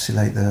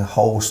encapsulate the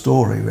whole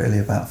story, really,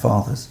 about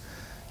fathers.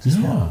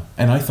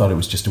 And I thought it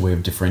was just a way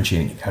of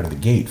differentiating it out of the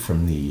gate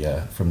from the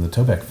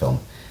Toback film,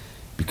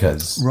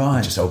 because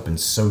it just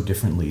opens so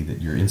differently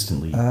that you're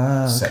instantly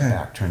set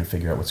back trying to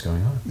figure out what's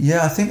going on.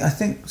 Yeah, I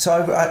think so.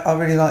 I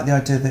really like the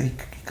idea that he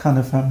kind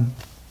of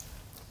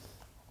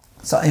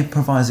start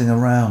improvising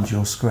around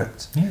your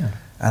script,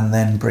 and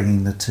then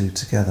bringing the two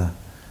together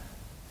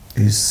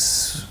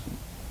is,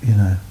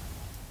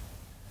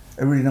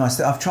 a really nice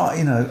thing. I've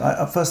tried,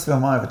 first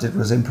film I ever did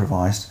was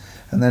improvised,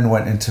 and then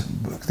went into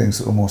things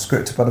that were more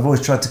scripted. But I've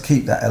always tried to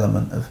keep that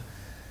element of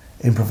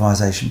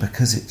improvisation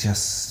because it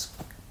just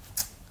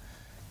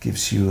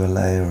gives you a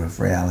layer of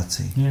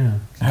reality. Yeah.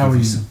 How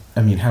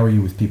are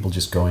you with people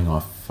just going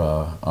off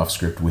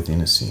script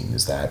within a scene?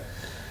 Does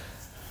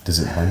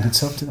it lend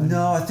itself to that?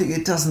 No, I think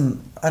it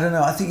doesn't. I don't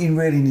know. I think you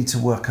really need to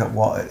work out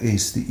what it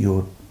is that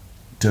you're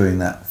doing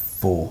that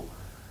for.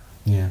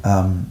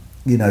 Yeah.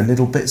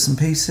 Little bits and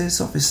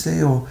pieces,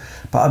 obviously,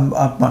 but I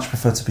much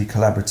prefer to be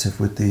collaborative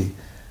with the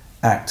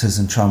actors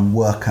and try and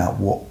work out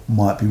what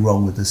might be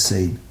wrong with the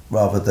scene,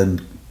 rather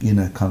than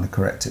kind of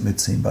correct it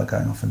mid-scene by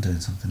going off and doing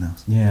something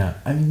else. Yeah,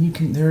 I mean,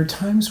 there are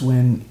times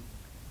when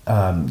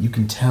you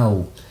can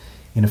tell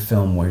in a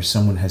film where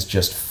someone has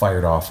just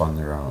fired off on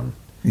their own.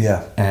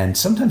 Yeah, and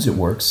sometimes it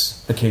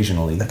works.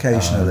 Occasionally,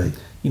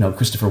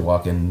 Christopher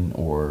Walken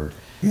or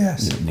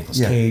Nicolas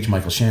Cage,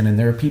 Michael Shannon.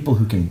 There are people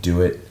who can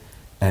do it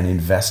and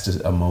invest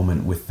a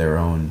moment with their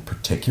own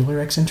particular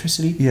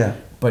eccentricity. Yeah.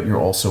 But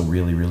you're also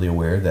really, really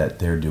aware that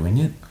they're doing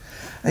it.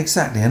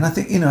 Exactly, and I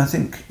think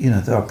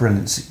there are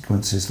brilliant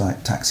sequences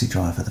like Taxi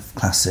Driver, the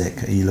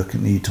classic. Are you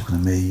talking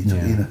to me?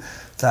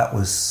 That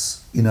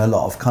was a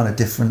lot of kind of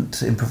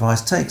different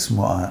improvised takes from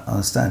what I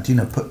understand.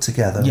 Put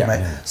together.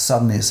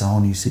 Suddenly it's a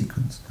whole new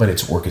sequence. But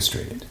it's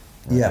orchestrated.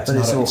 Right? Yeah, but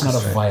it's not a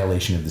orchestrated.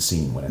 violation of the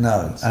scene when it No,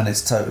 happens. and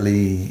it's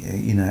totally,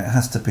 it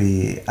has to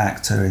be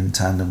actor in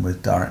tandem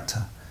with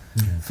director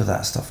for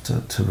that stuff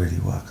to really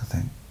work, I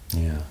think.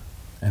 Yeah,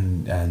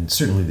 and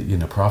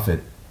certainly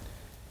Prophet.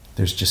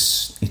 There's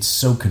just it's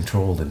so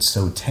controlled and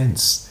so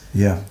tense.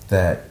 Yeah.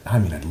 That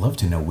I'd love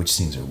to know which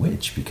scenes are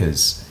which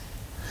because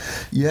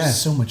there's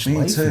so much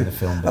life in the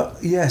film.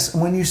 Yes,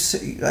 and when you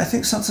see, I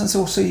think sometimes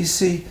also you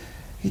see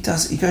he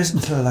goes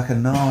into like a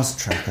Nas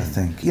track. I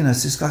think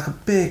it's just like a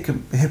big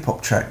hip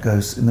hop track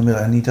goes in the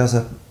middle, and he does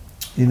a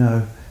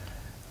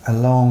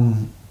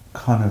long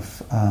kind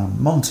of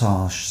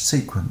montage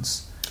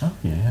sequence. Oh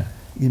yeah.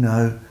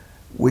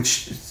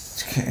 Which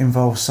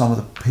involves some of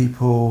the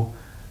people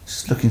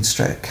just looking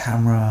straight at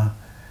camera.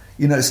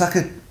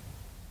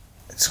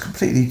 It's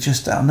completely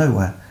just out of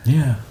nowhere.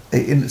 Yeah.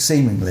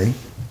 Seemingly,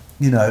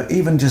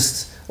 even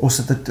just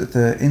also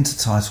the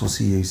intertitles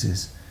he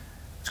uses.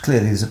 Which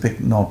clearly there's a big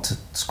nod to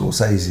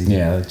Scorsese.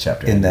 Yeah, the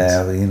chapter in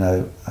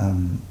endings.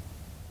 there,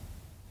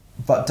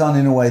 but done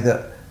in a way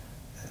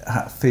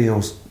that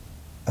feels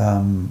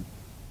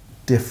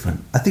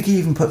different. I think he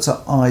even puts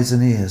up eyes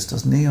and ears,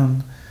 doesn't he,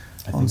 on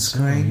screen? So,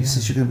 yeah. He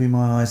says, "You're going to be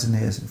my eyes and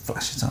ears," and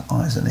flashes up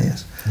eyes and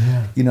ears.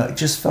 Yeah. It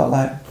just felt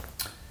like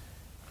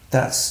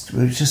it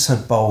was just so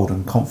bold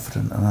and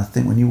confident. And I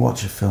think when you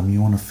watch a film,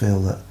 you want to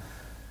feel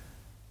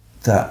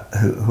that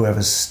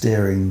whoever's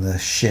steering the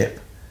ship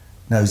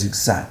knows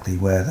exactly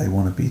where they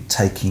want to be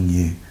taking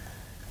you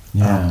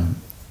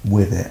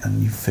with it,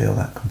 and you feel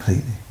that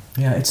completely.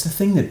 Yeah, it's the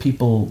thing that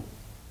people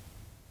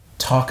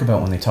talk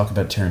about when they talk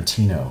about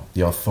Tarantino,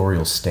 the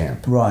authorial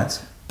stamp.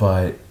 Right.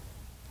 But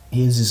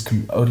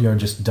ODR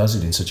just does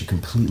it in such a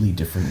completely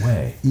different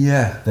way.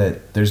 Yeah.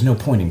 That there's no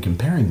point in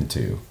comparing the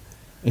two.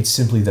 It's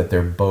simply that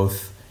they're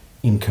both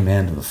in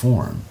command of the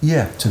form.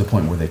 Yeah. To the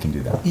point where they can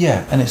do that.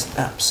 Yeah, and it's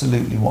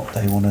absolutely what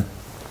they want to,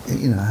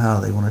 how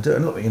they want to do it.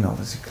 And look,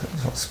 obviously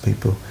lots of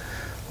people,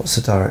 lots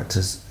of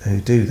directors who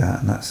do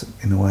that, and that's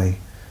in a way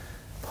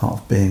part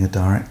of being a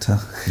director.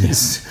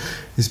 Yes.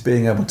 is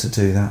being able to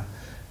do that.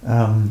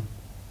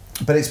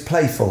 But it's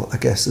playful, I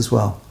guess, as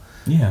well.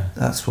 Yeah.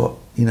 That's what,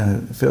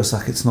 it feels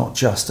like it's not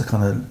just a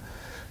kind of,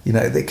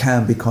 it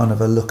can be kind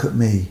of a look at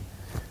me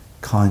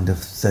kind of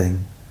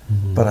thing.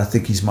 Mm-hmm. But I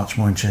think he's much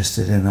more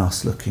interested in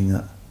us looking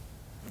at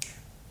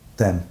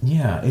them.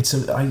 Yeah, it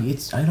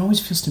always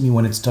feels to me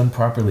when it's done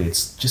properly,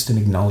 it's just an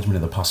acknowledgement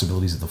of the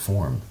possibilities of the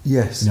form.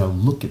 Yes.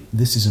 Look at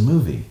this is a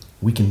movie.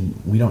 We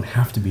don't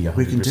have to be 100%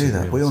 We can do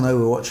that. realistic. We all know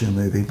we're watching a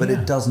movie, but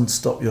it doesn't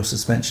stop your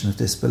suspension of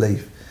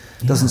disbelief.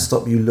 It doesn't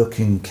stop you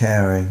looking,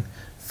 caring,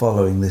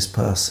 following this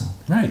person.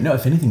 Right. No,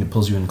 if anything, it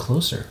pulls you in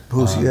closer.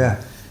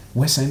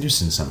 Wes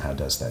Anderson somehow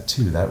does that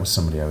too. That was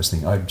somebody I was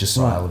thinking. I just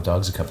saw Isle of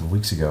Dogs a couple of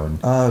weeks ago, and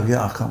oh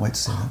yeah, I can't wait to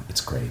see that. It's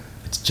great.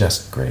 It's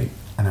just great.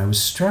 And I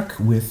was struck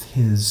with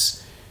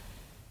his,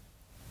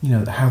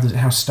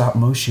 how stop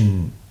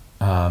motion,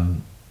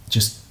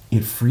 just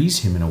it frees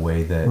him in a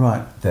way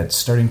that's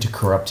starting to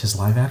corrupt his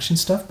live action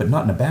stuff, but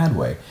not in a bad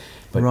way.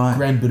 But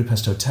Grand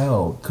Budapest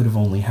Hotel could have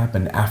only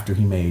happened after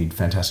he made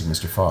Fantastic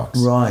Mr. Fox.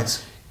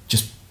 Right.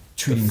 Just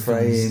treating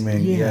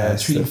framing,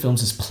 treating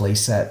films as play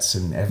sets,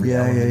 and every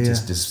element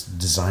is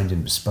designed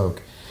and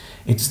bespoke.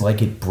 It's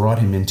like it brought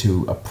him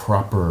into a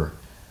proper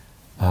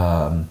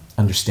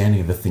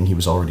understanding of the thing he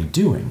was already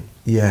doing.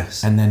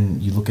 Yes. And then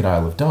you look at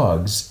Isle of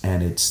Dogs,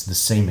 and it's the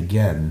same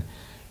again.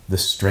 The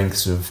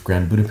strengths of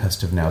Grand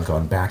Budapest have now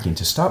gone back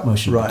into stop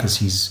motion because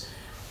he's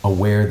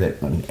aware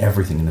that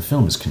everything in the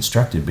film is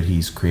constructed, but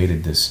he's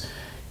created this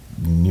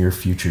near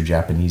future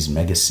Japanese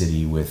mega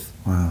city with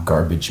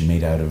garbage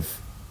made out of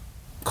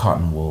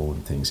cotton wool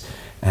and things,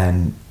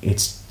 and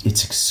it's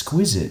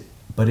exquisite,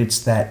 but it's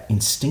that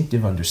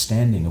instinctive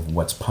understanding of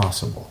what's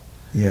possible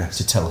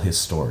to tell his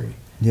story.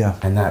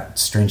 And that,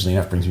 strangely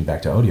enough, brings me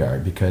back to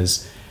Audiard,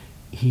 because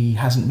he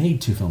hasn't made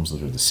two films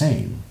that are the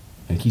same,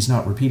 and he's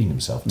not repeating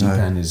himself.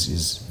 Deepan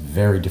is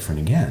very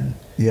different again.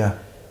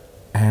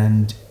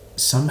 And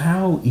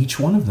somehow each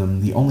one of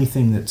them, the only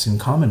thing that's in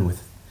common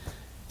with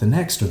the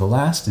next or the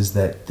last is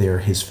that they're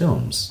his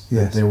films.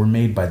 That they were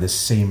made by this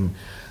same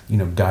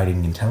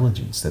guiding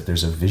intelligence, that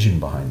there's a vision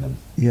behind them.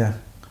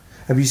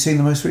 Have you seen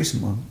the most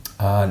recent one?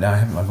 No, I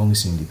haven't. I've only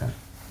seen Deepan.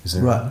 Is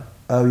there one?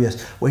 Oh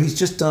yes. Well, he's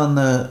just done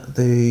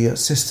the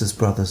Sisters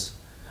Brothers.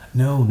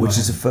 No, which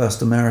is the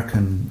first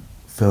American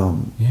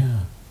film.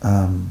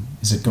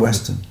 Is it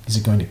Western? Is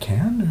it going to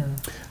Cannes? Or?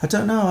 I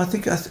don't know. I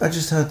think I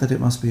just heard that it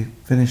must be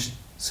finished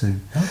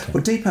soon. Okay.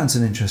 Well, Deepan's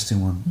an interesting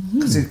one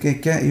because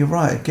you're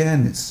right.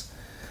 Again,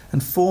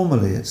 and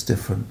formally it's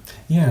different.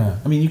 Yeah,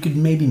 I mean, you could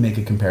maybe make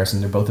a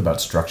comparison. They're both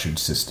about structured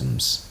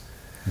systems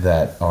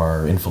that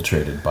are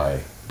infiltrated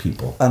by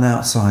people. An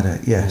outsider,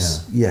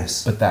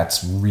 yes. But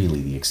that's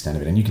really the extent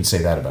of it. And you can say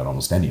that about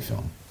almost any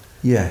film.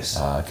 Yes.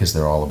 Because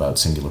they're all about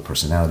singular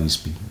personalities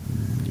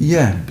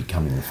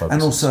becoming the focus.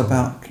 And also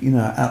about,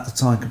 at the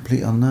time,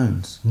 complete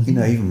unknowns.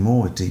 Even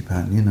more with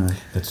Deepan,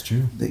 That's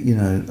true. That, you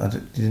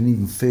didn't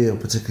even feel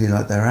particularly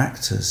like they're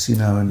actors,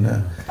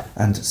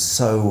 and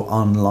so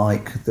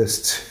unlike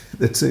the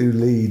the two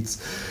leads,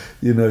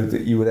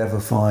 that you would ever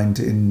find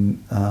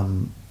in,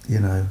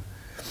 in a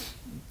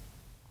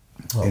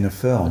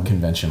film.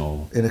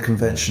 In a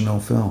conventional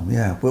film,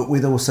 yeah. But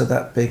with also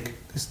that big,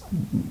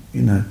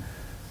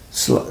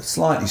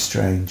 slightly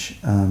strange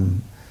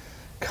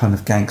kind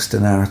of gangster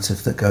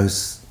narrative that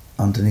goes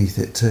underneath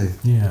it too.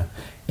 Yeah.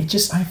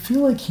 I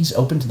feel like he's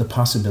open to the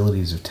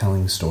possibilities of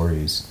telling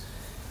stories.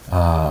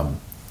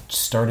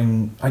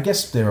 Starting, I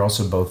guess they're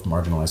also both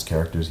marginalized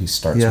characters. He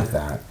starts with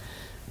that.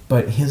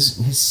 But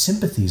his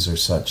sympathies are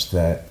such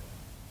that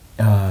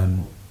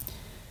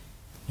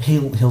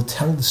he'll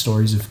tell the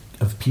stories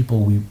of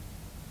people we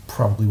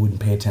probably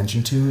wouldn't pay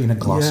attention to in a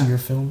glossier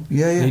film.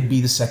 Yeah. They'd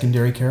be the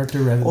secondary character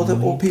rather than the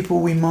lead. Or people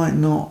we might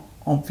not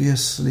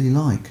obviously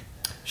like.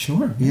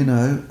 Sure.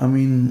 I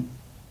mean,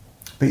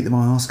 Beat the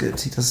My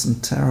Askett, he does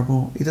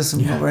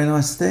some not very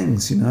nice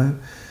things,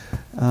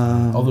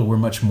 Although we're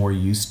much more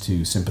used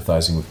to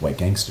sympathizing with white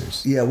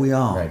gangsters. Yeah, we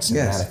are. Right,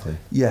 cinematically.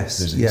 Yes.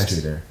 There's a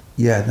history there.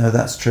 Yeah, no,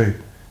 that's true.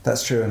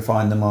 That's true, and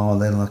Find Them All,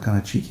 they're like kind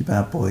of cheeky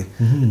bad boy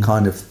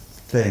kind of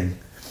thing.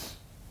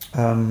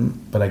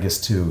 But I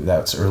guess too,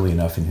 that's early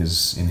enough in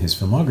his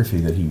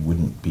filmography that he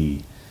wouldn't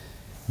be,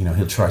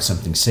 he'll try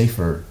something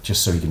safer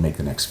just so he can make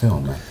the next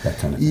film, that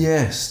kind of thing.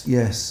 Yes.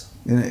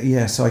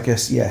 So I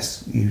guess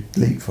you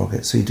leapfrog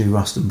it. So you do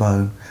Rust and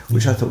Bone,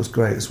 which I thought was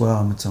great as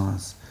well.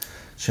 Matthias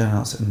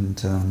Schoenaerts and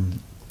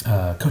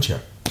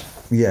Cotillard.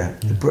 Yeah,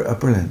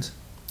 brilliant.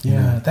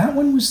 Yeah, that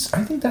one was.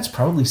 I think that's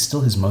probably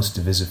still his most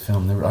divisive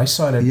film. I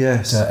saw it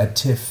at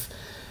TIFF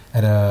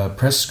at a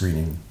press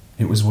screening.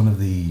 It was one of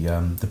the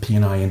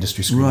P&I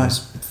industry screenings,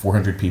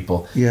 400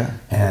 people. Yeah,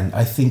 and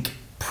I think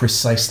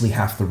precisely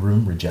half the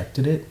room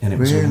rejected it, and it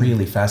was a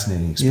really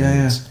fascinating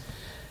experience.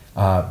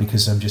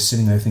 Because I'm just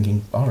sitting there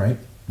thinking, all right,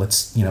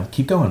 let's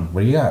keep going.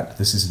 What do you got?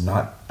 This is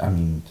not. I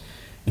mean,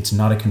 it's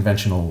not a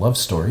conventional love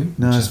story,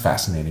 which is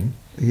fascinating.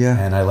 Yeah,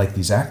 and I like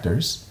these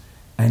actors.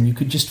 And you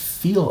could just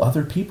feel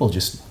other people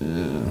just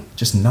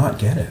not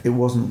get it. It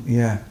wasn't,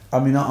 yeah. I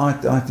mean,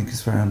 I think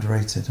it's very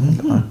underrated.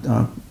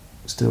 I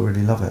still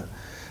really love it.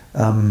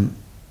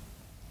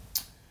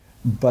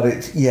 But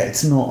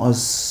it's not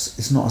as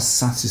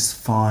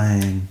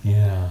satisfying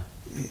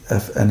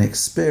of an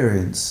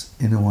experience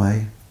in a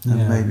way.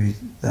 And maybe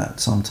that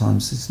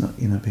sometimes it's not.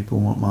 People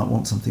might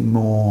want something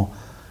more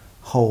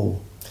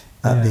whole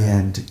at the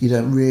end. You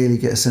don't really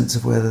get a sense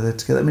of whether they're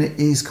together. I mean, it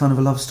is kind of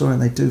a love story,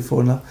 and they do fall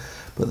in love.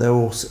 But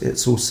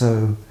it's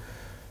also...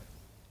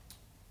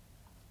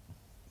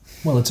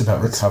 Well, it's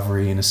about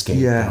recovery and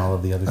escape and all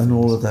of the other things. And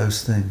all of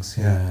those things,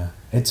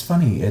 It's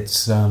funny.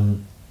 It's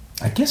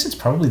I guess it's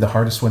probably the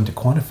hardest one to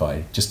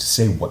quantify, just to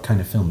say what kind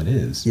of film it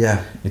is.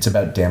 Yeah. It's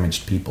about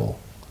damaged people.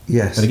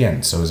 Yes. But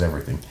again, so is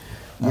everything.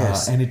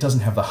 Yes. And it doesn't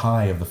have the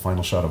high of the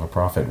final shot of A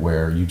Prophet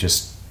where you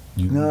just...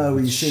 you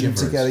see them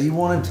together. You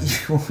want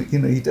them,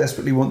 you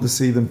desperately want to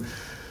see them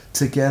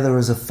together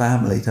as a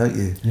family, don't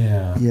you?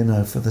 Yeah.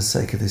 For the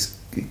sake of this,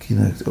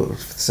 or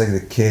for the sake of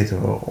the kid,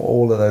 or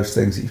all of those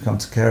things that you've come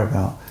to care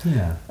about.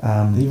 Yeah.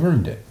 They've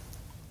earned it.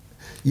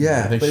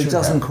 Yeah, but he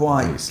doesn't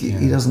quite.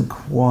 He doesn't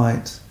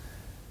quite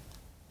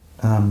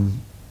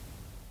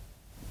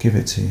give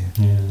it to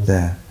you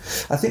there.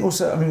 I think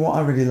also. I mean, what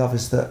I really love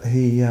is that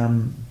he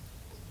and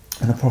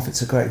The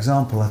Prophet's a great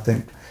example. I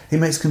think. He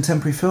makes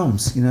contemporary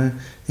films,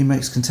 He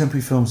makes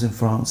contemporary films in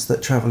France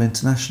that travel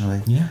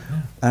internationally. Yeah.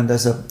 And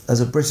as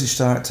a British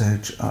director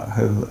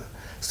who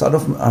started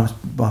off,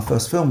 my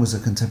first film was a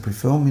contemporary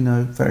film,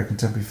 very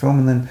contemporary film,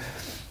 and then,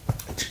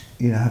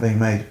 having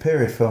made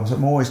period films,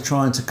 I'm always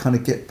trying to kind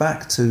of get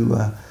back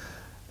to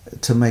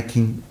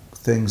making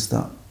things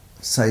that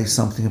say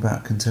something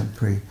about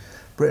contemporary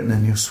Britain,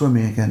 and you're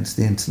swimming against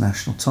the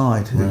international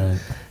tide.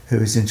 Who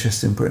is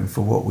interested in Britain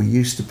for what we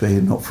used to be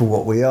and not for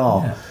what we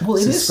are. Yeah. Well,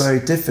 it's very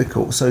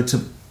difficult. So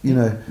to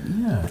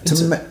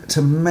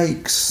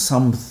make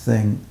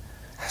something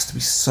has to be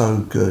so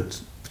good,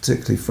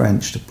 particularly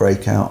French, to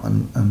break out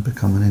and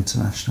become an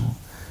international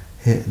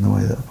hit in the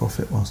way that A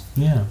Prophet was.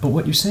 Yeah, but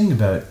what you're saying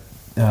about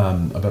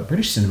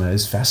British cinema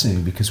is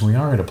fascinating, because we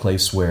are at a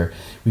place where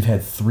we've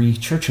had 3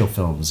 Churchill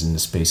films in the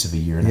space of a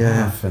year and a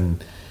half,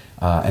 and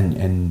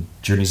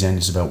Journey's End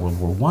is about World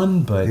War I,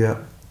 but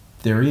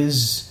there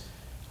is,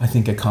 I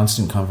think, a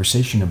constant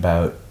conversation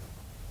about,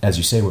 as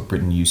you say, what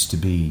Britain used to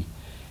be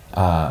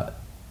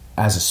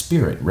as a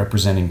spirit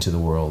representing to the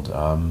world,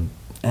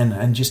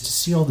 and just to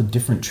see all the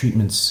different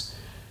treatments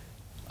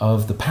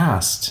of the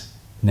past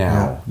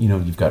now.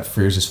 You've got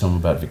Frears' film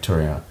about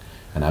Victoria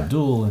and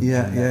Abdul, and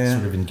that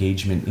sort of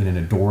engagement in an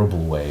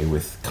adorable way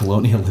with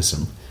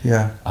colonialism.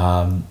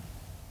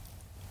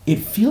 It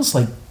feels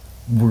like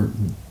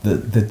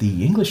that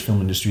the English film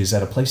industry is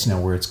at a place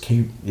now where it's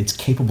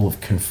capable of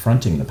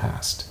confronting the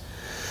past.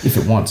 If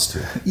it wants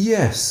to.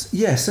 Yes,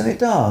 and it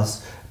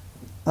does.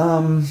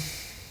 And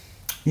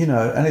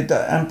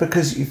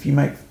because if you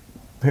make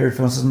period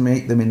films, it doesn't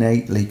make them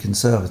innately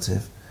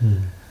conservative.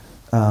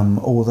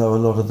 Although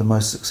a lot of the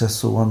most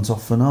successful ones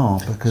often are,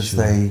 because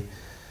they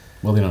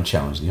don't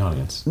challenge the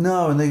audience.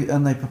 No, and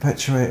they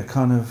perpetuate a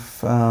kind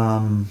of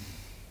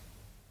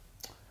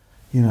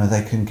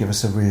they can give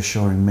us a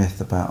reassuring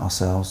myth about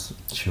ourselves.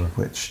 Sure.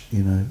 Which,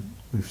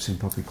 we've seen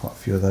probably quite a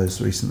few of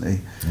those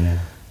recently. Yeah.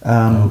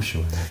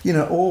 Sure.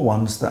 Or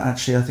ones that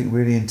actually I think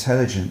really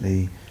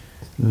intelligently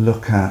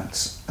look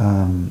at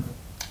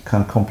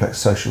kind of complex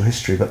social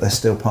history, but they're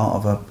still part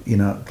of a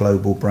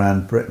global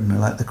brand, Britain,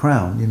 like The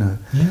Crown,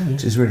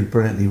 which is really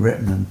brilliantly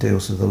written and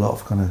deals with a lot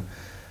of kind of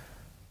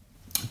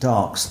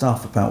dark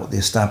stuff about what the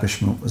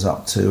establishment was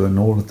up to and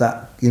all of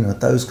that,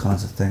 those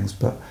kinds of things.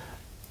 But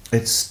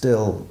it's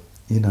still,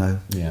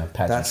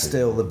 that's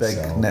still the big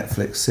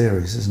Netflix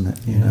series, isn't it?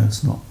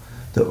 It's not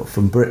that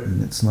from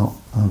Britain. It's not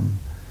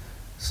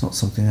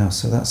something else.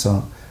 So that's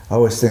I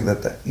always think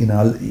that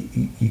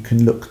you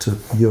can look to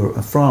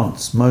Europe,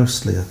 France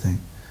mostly. I think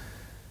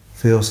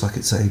feels like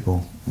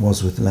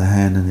was with La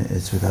Haine and it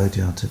is with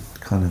Audiard to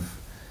kind of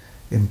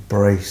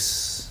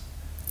embrace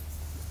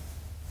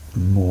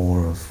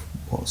more of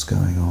what's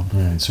going on.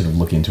 And sort of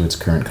look into its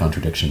current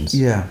contradictions.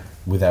 Yeah.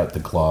 Without the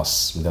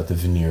gloss, without the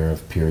veneer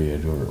of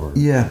period or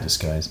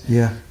disguise.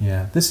 Yeah.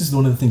 Yeah. This is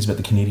one of the things about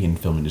the Canadian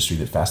film industry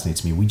that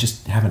fascinates me. We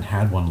just haven't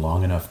had one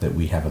long enough that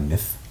we have a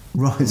myth.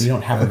 Right. We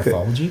don't have a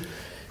mythology.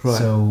 Right.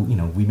 So,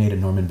 we made a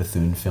Norman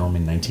Bethune film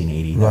in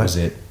 1980. That was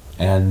it.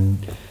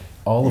 And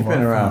You've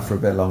been around for a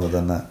bit longer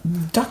than that.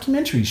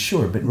 Documentaries,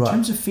 sure, but in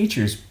terms of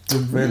features, there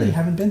really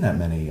haven't been that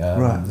many.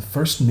 The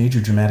first major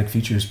dramatic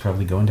feature is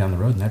probably Going Down the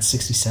Road, and that's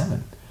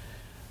 1967.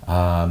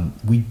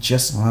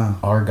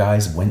 Our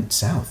guys went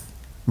south.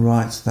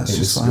 Right, that's it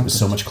was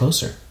so much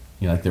closer.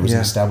 There was an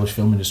established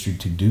film industry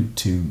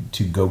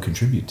to go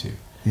contribute to.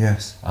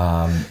 Yes.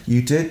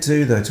 You did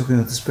do, though, talking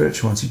of the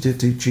spiritual ones, you did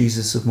do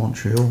Jesus of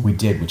Montreal. We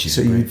did, which is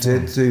a great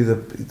film. So you did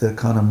do the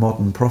kind of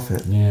modern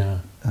prophet. Yeah.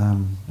 I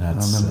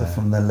remember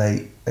from the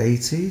late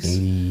 80s.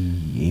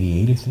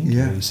 88, I think.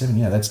 Yeah. 87.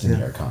 Yeah, that's Denis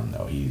Arcand,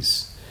 though.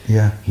 He's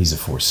a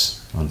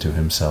force unto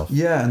himself.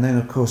 Yeah, and then,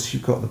 of course,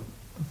 you've got the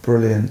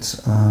brilliant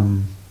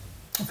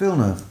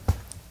Villeneuve.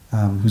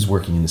 Who's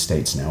working in the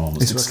States now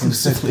almost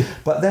exclusively.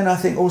 But then I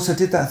think also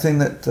did that thing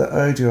that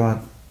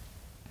Audiard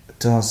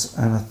does,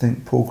 and I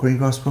think Paul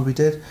Greengrass probably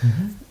did,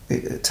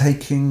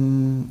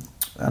 taking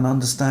an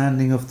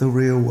understanding of the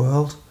real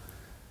world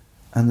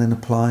and then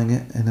applying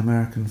it in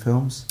American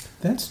films.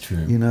 That's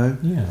true.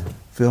 Yeah.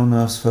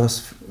 Villeneuve's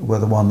first,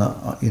 the one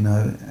that,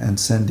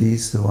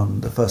 Incendies,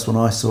 the first one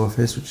I saw of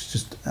his, which is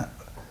just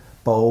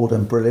bold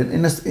and brilliant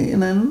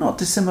in a not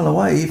dissimilar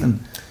way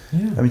even.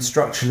 Yeah. I mean,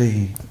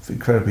 structurally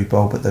incredibly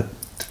bold, but the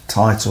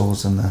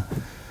titles and the,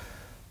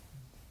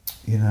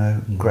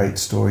 great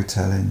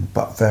storytelling,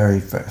 but very,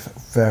 very,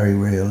 very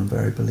real and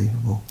very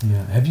believable.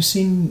 Yeah. Have you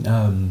seen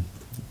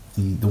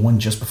the one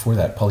just before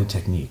that,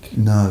 Polytechnique?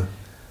 No.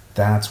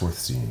 That's worth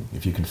seeing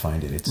if you can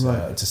find it. It's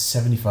a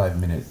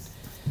 75-minute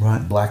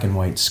black and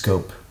white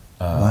scope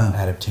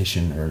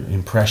adaptation or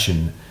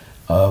impression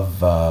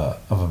of a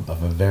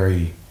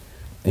very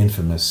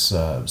infamous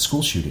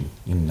school shooting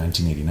in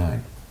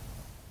 1989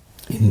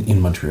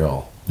 in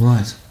Montreal.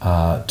 Right.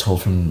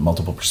 Told from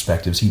multiple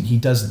perspectives. He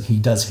does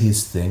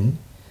his thing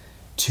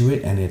to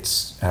it, and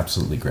it's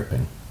absolutely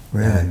gripping.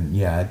 Really? And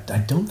I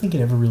don't think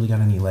it ever really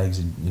got any legs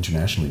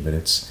internationally, but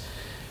it's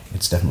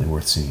definitely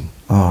worth seeing.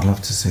 Oh, I'd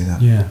love to see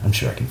that. Yeah, I'm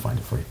sure I can find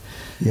it for you.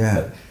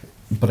 Yeah.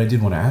 But I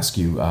did want to ask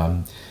you,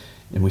 and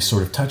we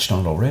sort of touched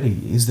on it already,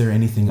 is there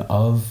anything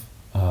of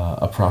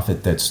a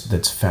prophet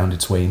that's found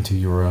its way into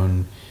your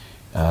own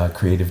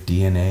creative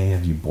DNA?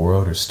 Have you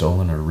borrowed or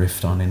stolen or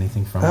riffed on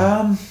anything from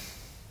it?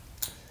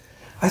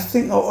 I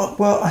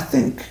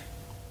think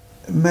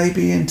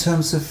maybe in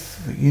terms of,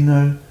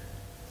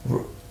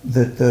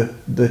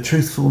 the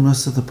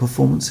truthfulness of the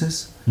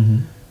performances.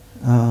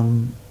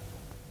 Mm-hmm.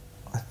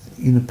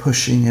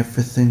 Pushing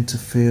everything to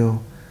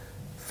feel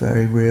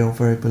very real,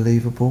 very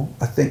believable.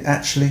 I think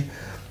actually,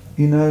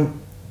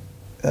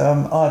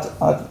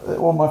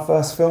 all my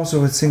first films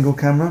were with single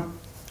camera,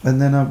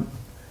 and then I,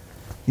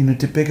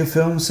 did bigger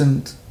films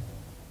and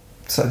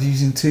started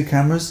using two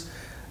cameras,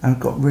 and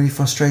got really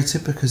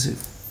frustrated because it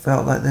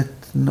felt like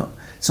it's not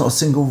a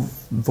single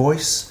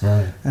voice,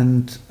 right.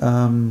 And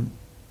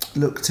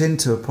looked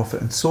into a prophet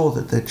and saw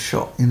that they'd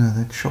shot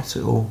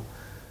it all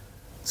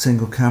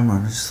single camera,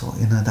 and I just thought,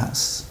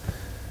 that's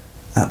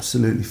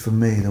absolutely for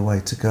me the way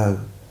to go.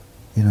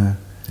 Yeah.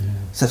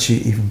 It's actually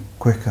even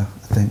quicker,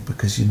 I think,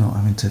 because you're not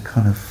having to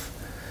kind of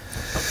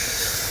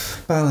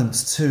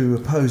balance two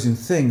opposing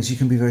things. You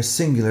can be very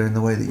singular in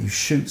the way that you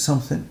shoot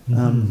something.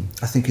 Mm-hmm.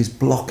 I think his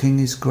blocking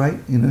is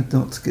great,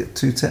 not to get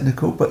too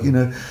technical, but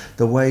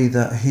the way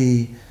that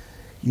he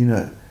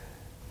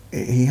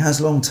has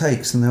long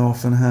takes and they're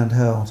often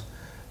handheld,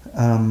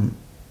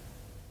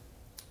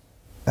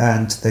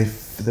 and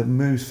the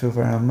moves feel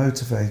very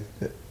unmotivated.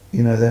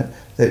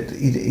 That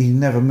he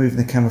never moving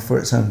the camera for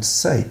its own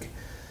sake,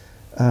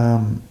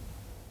 and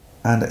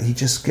he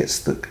just gets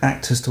the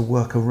actors to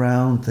work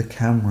around the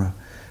camera,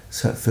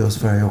 so it feels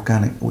very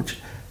organic, which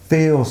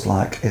feels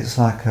like it's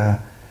like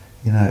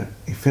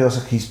it feels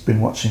like he's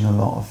been watching a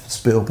lot of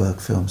Spielberg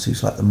films.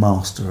 He's like the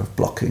master of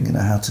blocking,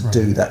 how to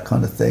do that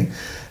kind of thing,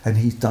 and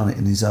he's done it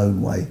in his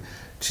own way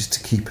just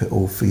to keep it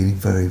all feeling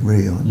very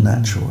real and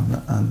natural,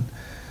 and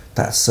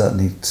that's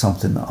certainly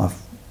something that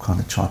I've kind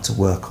of tried to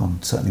work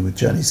on. Certainly with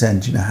Journey's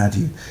End, how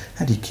do you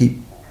keep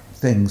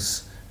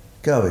things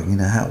going?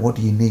 What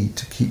do you need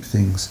to keep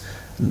things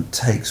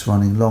takes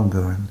running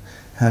longer, and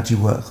how do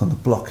you work on the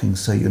blocking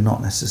so you're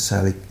not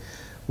necessarily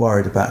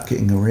worried about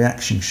getting a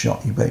reaction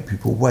shot? You make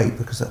people wait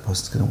because that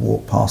person's going to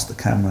walk past the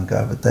camera and go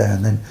over there,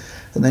 and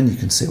then you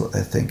can see what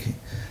they're thinking.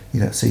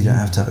 So you don't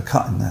have to have a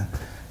cut in there.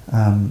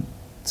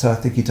 So I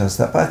think he does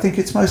that, but I think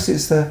it's mostly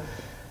it's the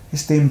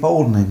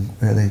emboldening,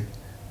 really.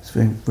 It's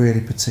being really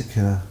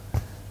particular,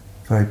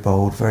 very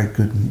bold, very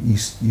good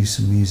use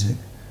of music,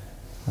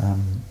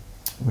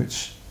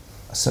 which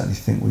I certainly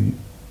think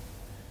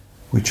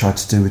we tried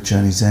to do with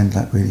Journey's End,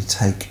 like really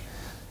take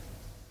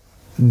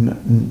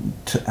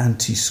to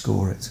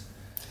anti-score it,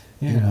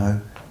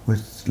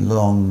 with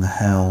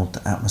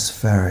long-held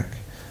atmospheric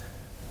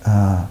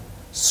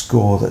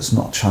score that's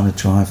not trying to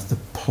drive the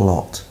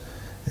plot.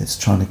 It's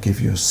trying to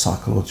give you a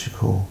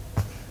psychological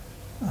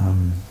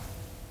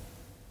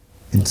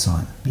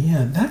insight.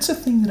 Yeah, that's a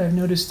thing that I've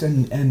noticed,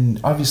 and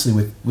obviously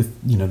with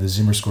the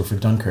Zimmer score for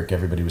Dunkirk,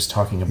 everybody was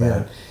talking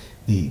about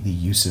the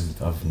use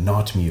of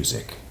not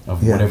music,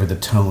 of whatever the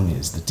tone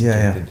is, the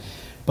thing.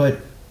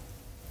 But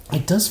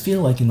it does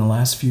feel like in the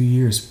last few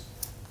years,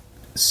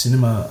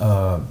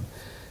 cinema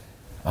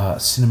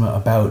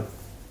about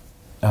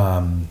what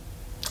am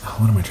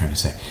I trying to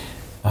say?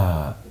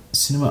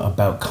 Cinema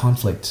about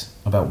conflict,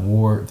 about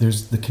war.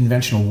 There's the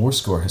conventional war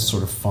score has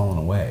sort of fallen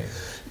away.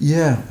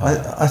 Yeah,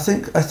 I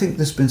think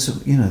there's been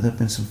some there've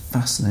been some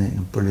fascinating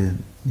and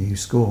brilliant new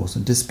scores,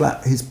 and his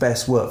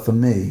best work for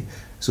me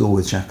is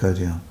always Jacques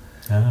Audiard.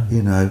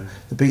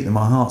 The Beat That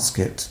My Heart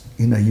Skipped.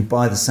 You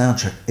buy the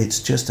soundtrack, it's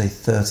just a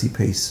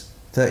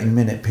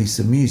 30-minute piece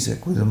of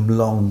music with a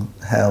long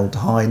held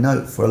high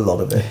note for a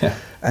lot of it,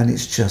 and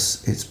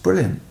it's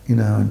brilliant,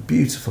 and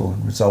beautiful,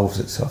 and resolves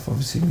itself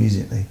obviously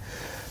musically.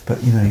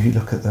 But you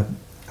look at the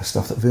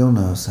stuff that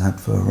Villeneuve's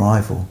had for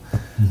Arrival,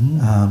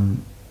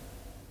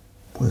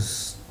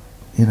 was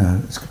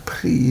it's a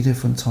completely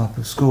different type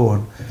of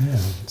score.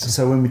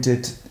 So when we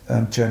did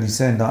Journey's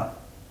End, I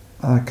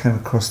came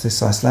across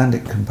this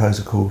Icelandic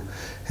composer called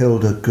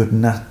Hilda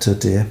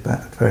Gudnadóttir,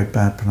 very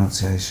bad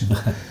pronunciation,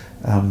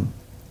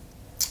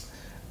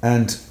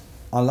 and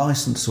I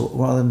licensed,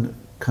 rather than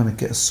kind of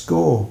get a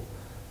score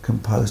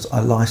composed, I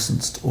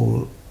licensed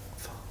all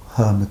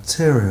her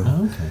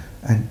material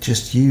and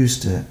just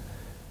used it,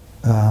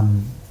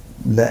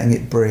 letting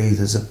it breathe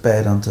as a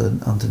bed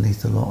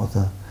underneath a lot of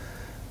the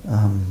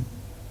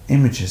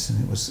images,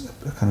 and it was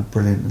a kind of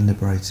brilliant and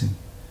liberating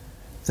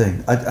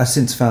thing. I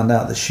since found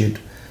out that she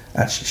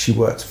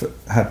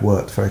had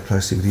worked very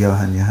closely with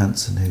Johan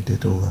Johansson, who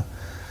did all the.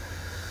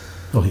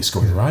 Well, he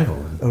scored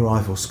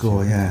Arrival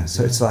score, yeah.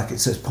 So it's like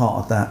it's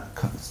part of that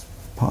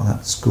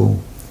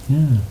school.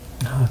 Yeah,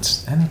 no,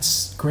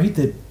 it's great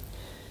that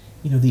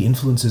the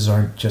influences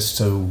aren't just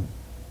so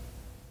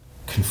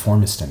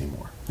conformist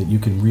anymore. That you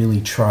can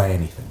really try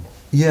anything.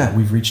 Yeah,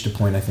 we've reached a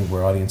point, I think,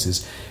 where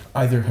audiences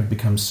either have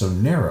become so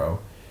narrow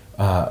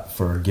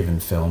for a given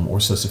film,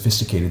 or so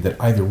sophisticated that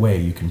either way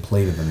you can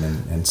play to them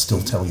and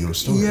still tell your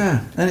story.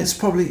 Yeah, and it's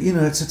probably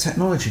it's a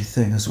technology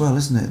thing as well,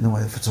 isn't it? In the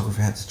way that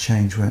photography had to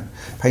change when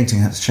painting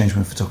had to change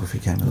when photography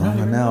came along,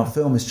 and now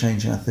film is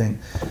changing, I think,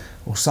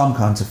 or some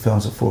kinds of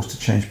films are forced to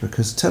change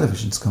because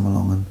television's come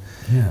along and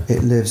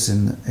it lives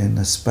in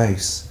a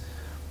space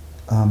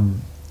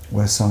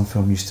where some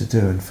film used to do,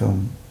 and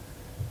film.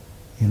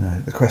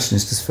 The question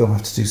is, does film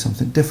have to do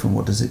something different?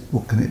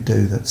 What can it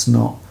do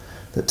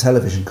that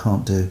television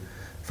can't do,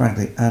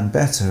 frankly, and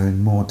better,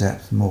 in more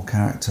depth and more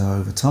character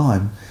over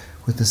time,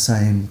 with the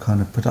same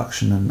kind of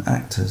production and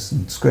actors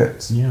and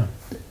scripts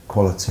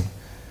quality.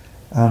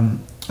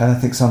 And I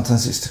think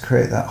sometimes it's to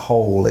create that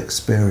whole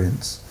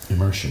experience.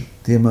 Immersion.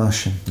 The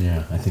immersion.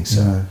 Yeah, I think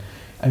so.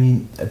 I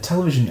mean,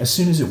 television, as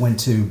soon as it went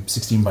to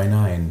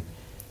 16:9,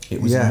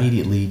 it was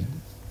immediately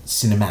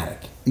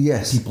cinematic.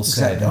 Yes, people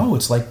said, "Oh,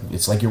 it's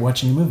like you're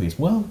watching movies."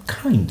 Well,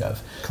 kind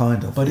of,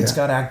 but it's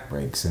got act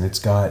breaks, and it's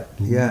got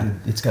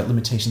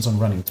limitations on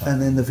running time.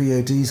 And then the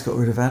VOD's got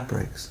rid of ad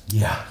breaks.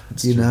 Yeah,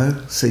 so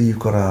you've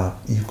got a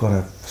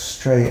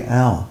straight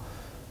hour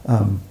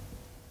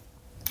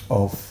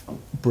of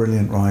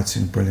brilliant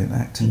writing, brilliant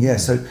acting. Yeah,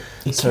 so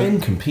it can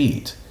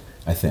compete,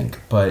 I think,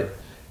 but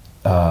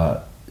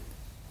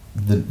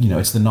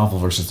it's the novel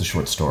versus the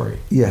short story.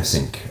 Yes, I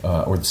think,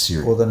 or the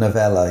series, or the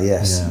novella.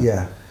 Yes,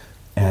 yeah.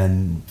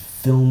 And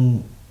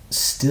film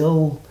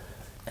still,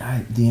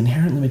 the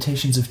inherent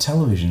limitations of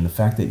television, the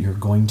fact that you're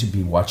going to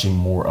be watching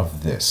more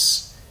of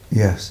this.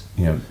 Yes.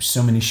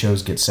 So many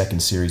shows get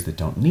second series that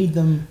don't need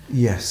them.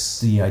 Yes.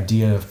 The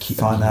idea of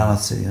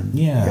finality and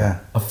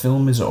a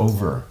film is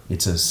over.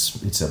 It's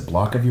a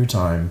block of your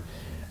time.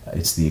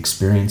 It's the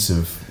experience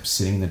of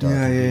sitting in the dark.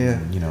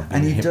 And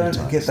you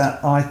don't get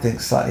that, I think,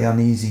 slightly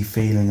uneasy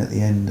feeling at the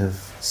end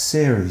of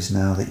series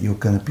now that you're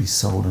going to be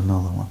sold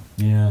another one.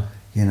 Yeah.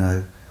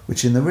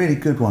 Which in the really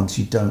good ones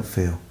you don't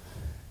feel.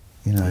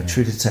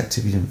 True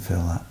Detective, you didn't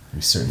feel that.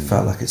 We certainly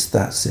felt like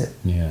that's it.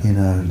 Yeah. You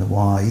know, the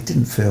why. You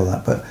didn't feel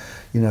that, but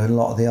you know, a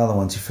lot of the other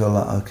ones you feel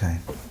like, okay,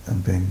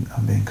 I'm being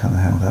kind of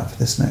held out for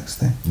this next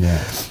thing.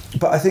 Yeah.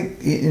 But I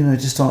think, you know,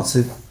 just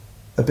answered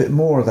a bit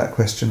more of that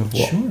question of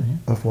what Sure, yeah.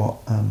 of what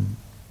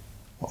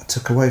I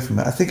took away from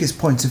it. I think it's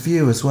point of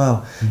view as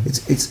well.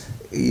 Mm-hmm. It's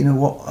you know,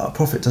 what a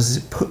prophet does is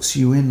it puts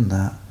you in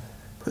that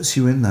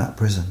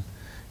prison.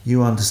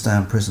 You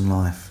understand prison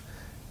life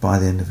by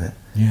the end of it.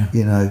 Yeah.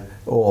 You know,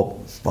 or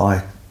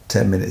by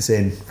 10 minutes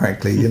in,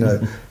 frankly, you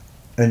know,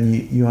 and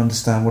you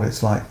understand what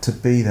it's like to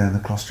be there in the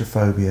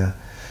claustrophobia,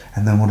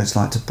 and then what it's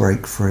like to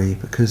break free,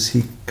 because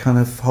he kind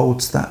of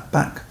holds that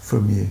back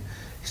from you.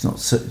 He's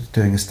not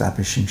doing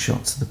establishing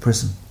shots of the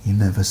prison. You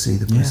never see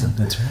the prison.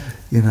 Yeah, that's right.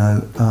 You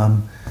know,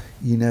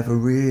 you never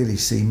really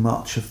see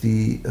much of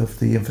the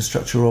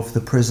infrastructure of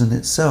the prison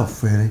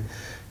itself. Really,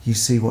 you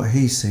see what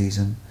he sees,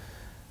 and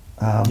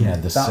I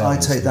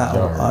take that.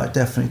 I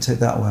definitely take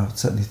that away. I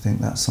certainly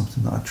think that's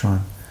something that I try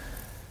and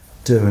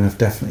do, and have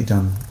definitely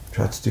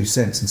tried to do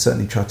since, and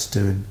certainly tried to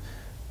do in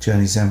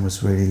Journey's End,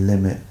 was really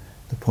limit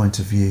the point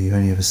of view. You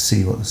only ever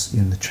see what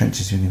in the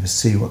trenches. You only ever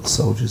see what the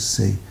soldiers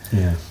see.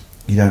 Yeah.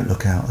 You don't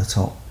look out the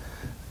top.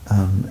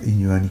 And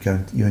you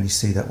only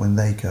see that when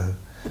they go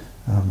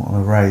on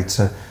a raid.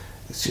 So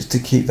it's just to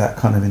keep that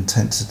kind of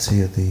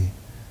intensity of the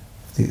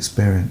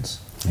experience.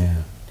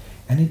 Yeah,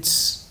 and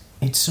it's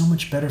so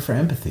much better for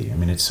empathy. I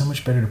mean, it's so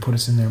much better to put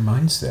us in their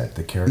mindset.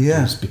 The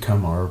characters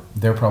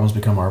their problems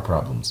become our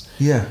problems.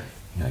 Yeah.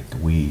 Like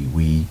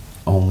we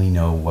only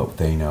know what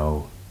they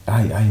know.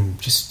 I'm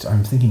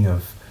thinking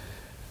of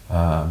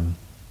a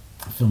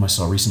film I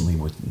saw recently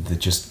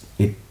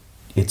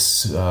it's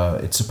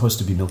supposed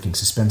to be milking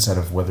suspense out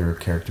of whether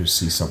characters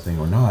see something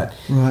or not.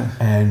 Right.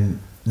 And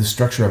the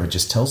structure of it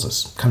just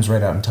comes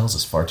right out and tells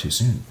us far too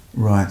soon.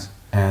 Right.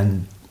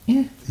 And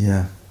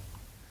yeah.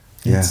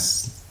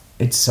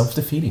 It's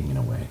self-defeating in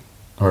a way.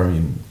 Or I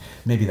mean,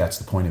 maybe that's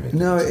the point of it.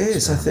 No, it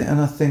is. I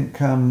think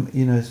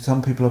you know,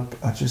 some people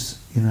are just,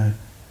 you know,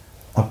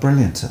 are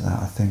brilliant at that.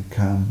 I think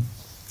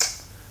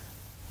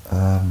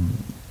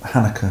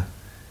Haneke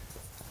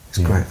is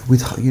great.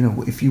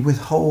 If you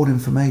withhold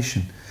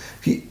information,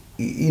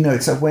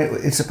 it's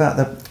about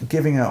the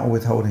giving out or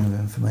withholding of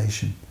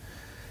information.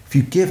 If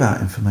you give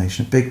out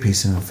information, a big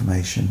piece of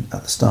information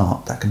at the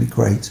start, that can be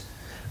great.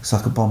 It's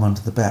like a bomb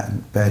under the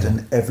bed,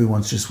 and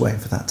everyone's just waiting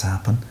for that to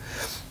happen.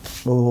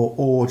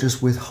 Or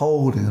just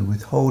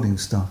withholding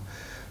stuff,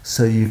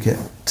 so you get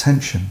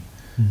tension.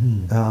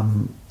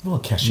 Mm-hmm.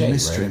 Cachet,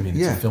 mystery. Right? I mean,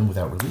 it's a film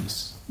without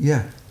release.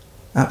 Yeah,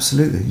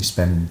 absolutely. You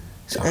spend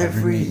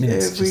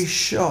every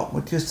shot,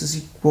 just as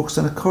he walks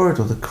down a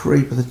corridor, the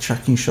creep of the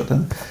tracking shot,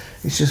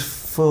 it's just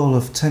full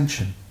of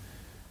tension.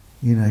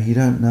 You know, you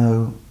don't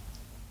know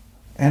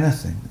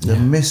anything. The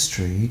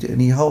mystery,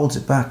 and he holds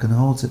it back and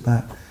holds it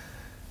back.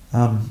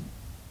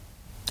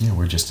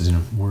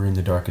 We're in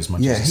the dark as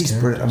much as his he's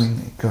brilliant. I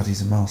mean, God,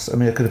 he's a master. I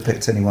mean, I could have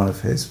picked any one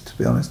of his, to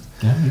be honest.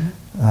 Yeah.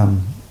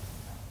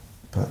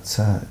 But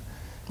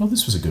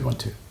this was a good one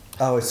too.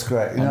 Oh, it's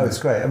great. No, it's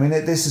great. I mean,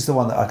 this is the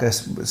one that I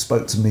guess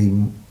spoke to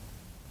me,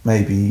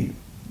 maybe,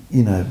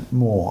 you know,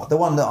 more. The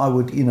one that I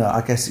would, you know,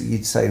 I guess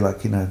you'd say,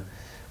 like, you know,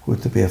 would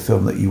there be a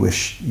film that you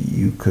wish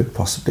you could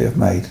possibly have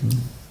made? And,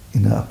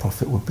 you know, A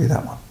Prophet would be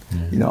that one.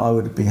 Yeah. You know, I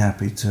would be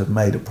happy to have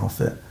made A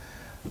Prophet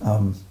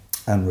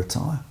and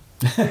retire.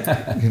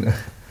 You know,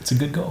 it's a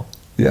good goal.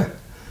 Yeah.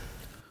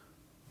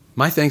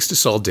 My thanks to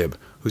Saul Dibb,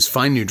 whose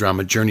fine new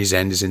drama Journey's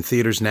End is in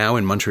theaters now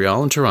in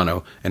Montreal and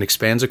Toronto and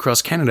expands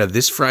across Canada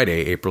this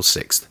Friday, April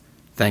 6th.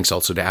 Thanks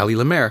also to Ali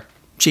Lemaire.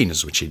 She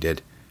knows what she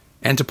did.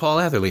 And to Paul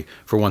Atherley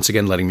for once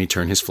again letting me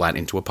turn his flat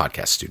into a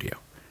podcast studio.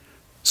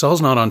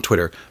 Saul's not on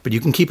Twitter, but you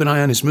can keep an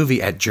eye on his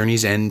movie at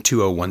Journey's End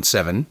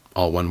 2017,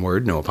 all one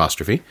word, no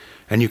apostrophe,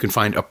 and you can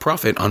find A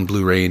Prophet on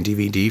Blu-ray and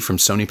DVD from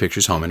Sony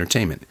Pictures Home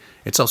Entertainment.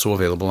 It's also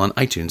available on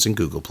iTunes and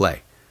Google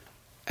Play.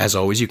 As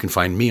always, you can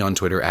find me on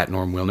Twitter at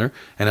Norm Wilner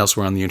and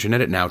elsewhere on the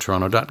internet at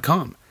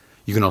nowtoronto.com.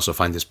 You can also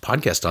find this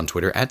podcast on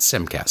Twitter at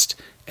Semcast,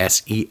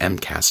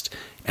 S-E-M-Cast,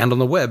 and on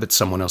the web at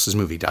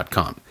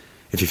someoneelsesmovie.com.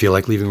 If you feel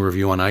like leaving a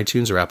review on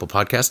iTunes or Apple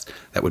Podcasts,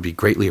 that would be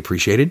greatly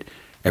appreciated.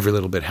 Every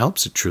little bit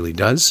helps, it truly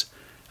does.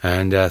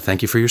 And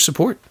thank you for your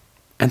support,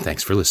 and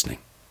thanks for listening.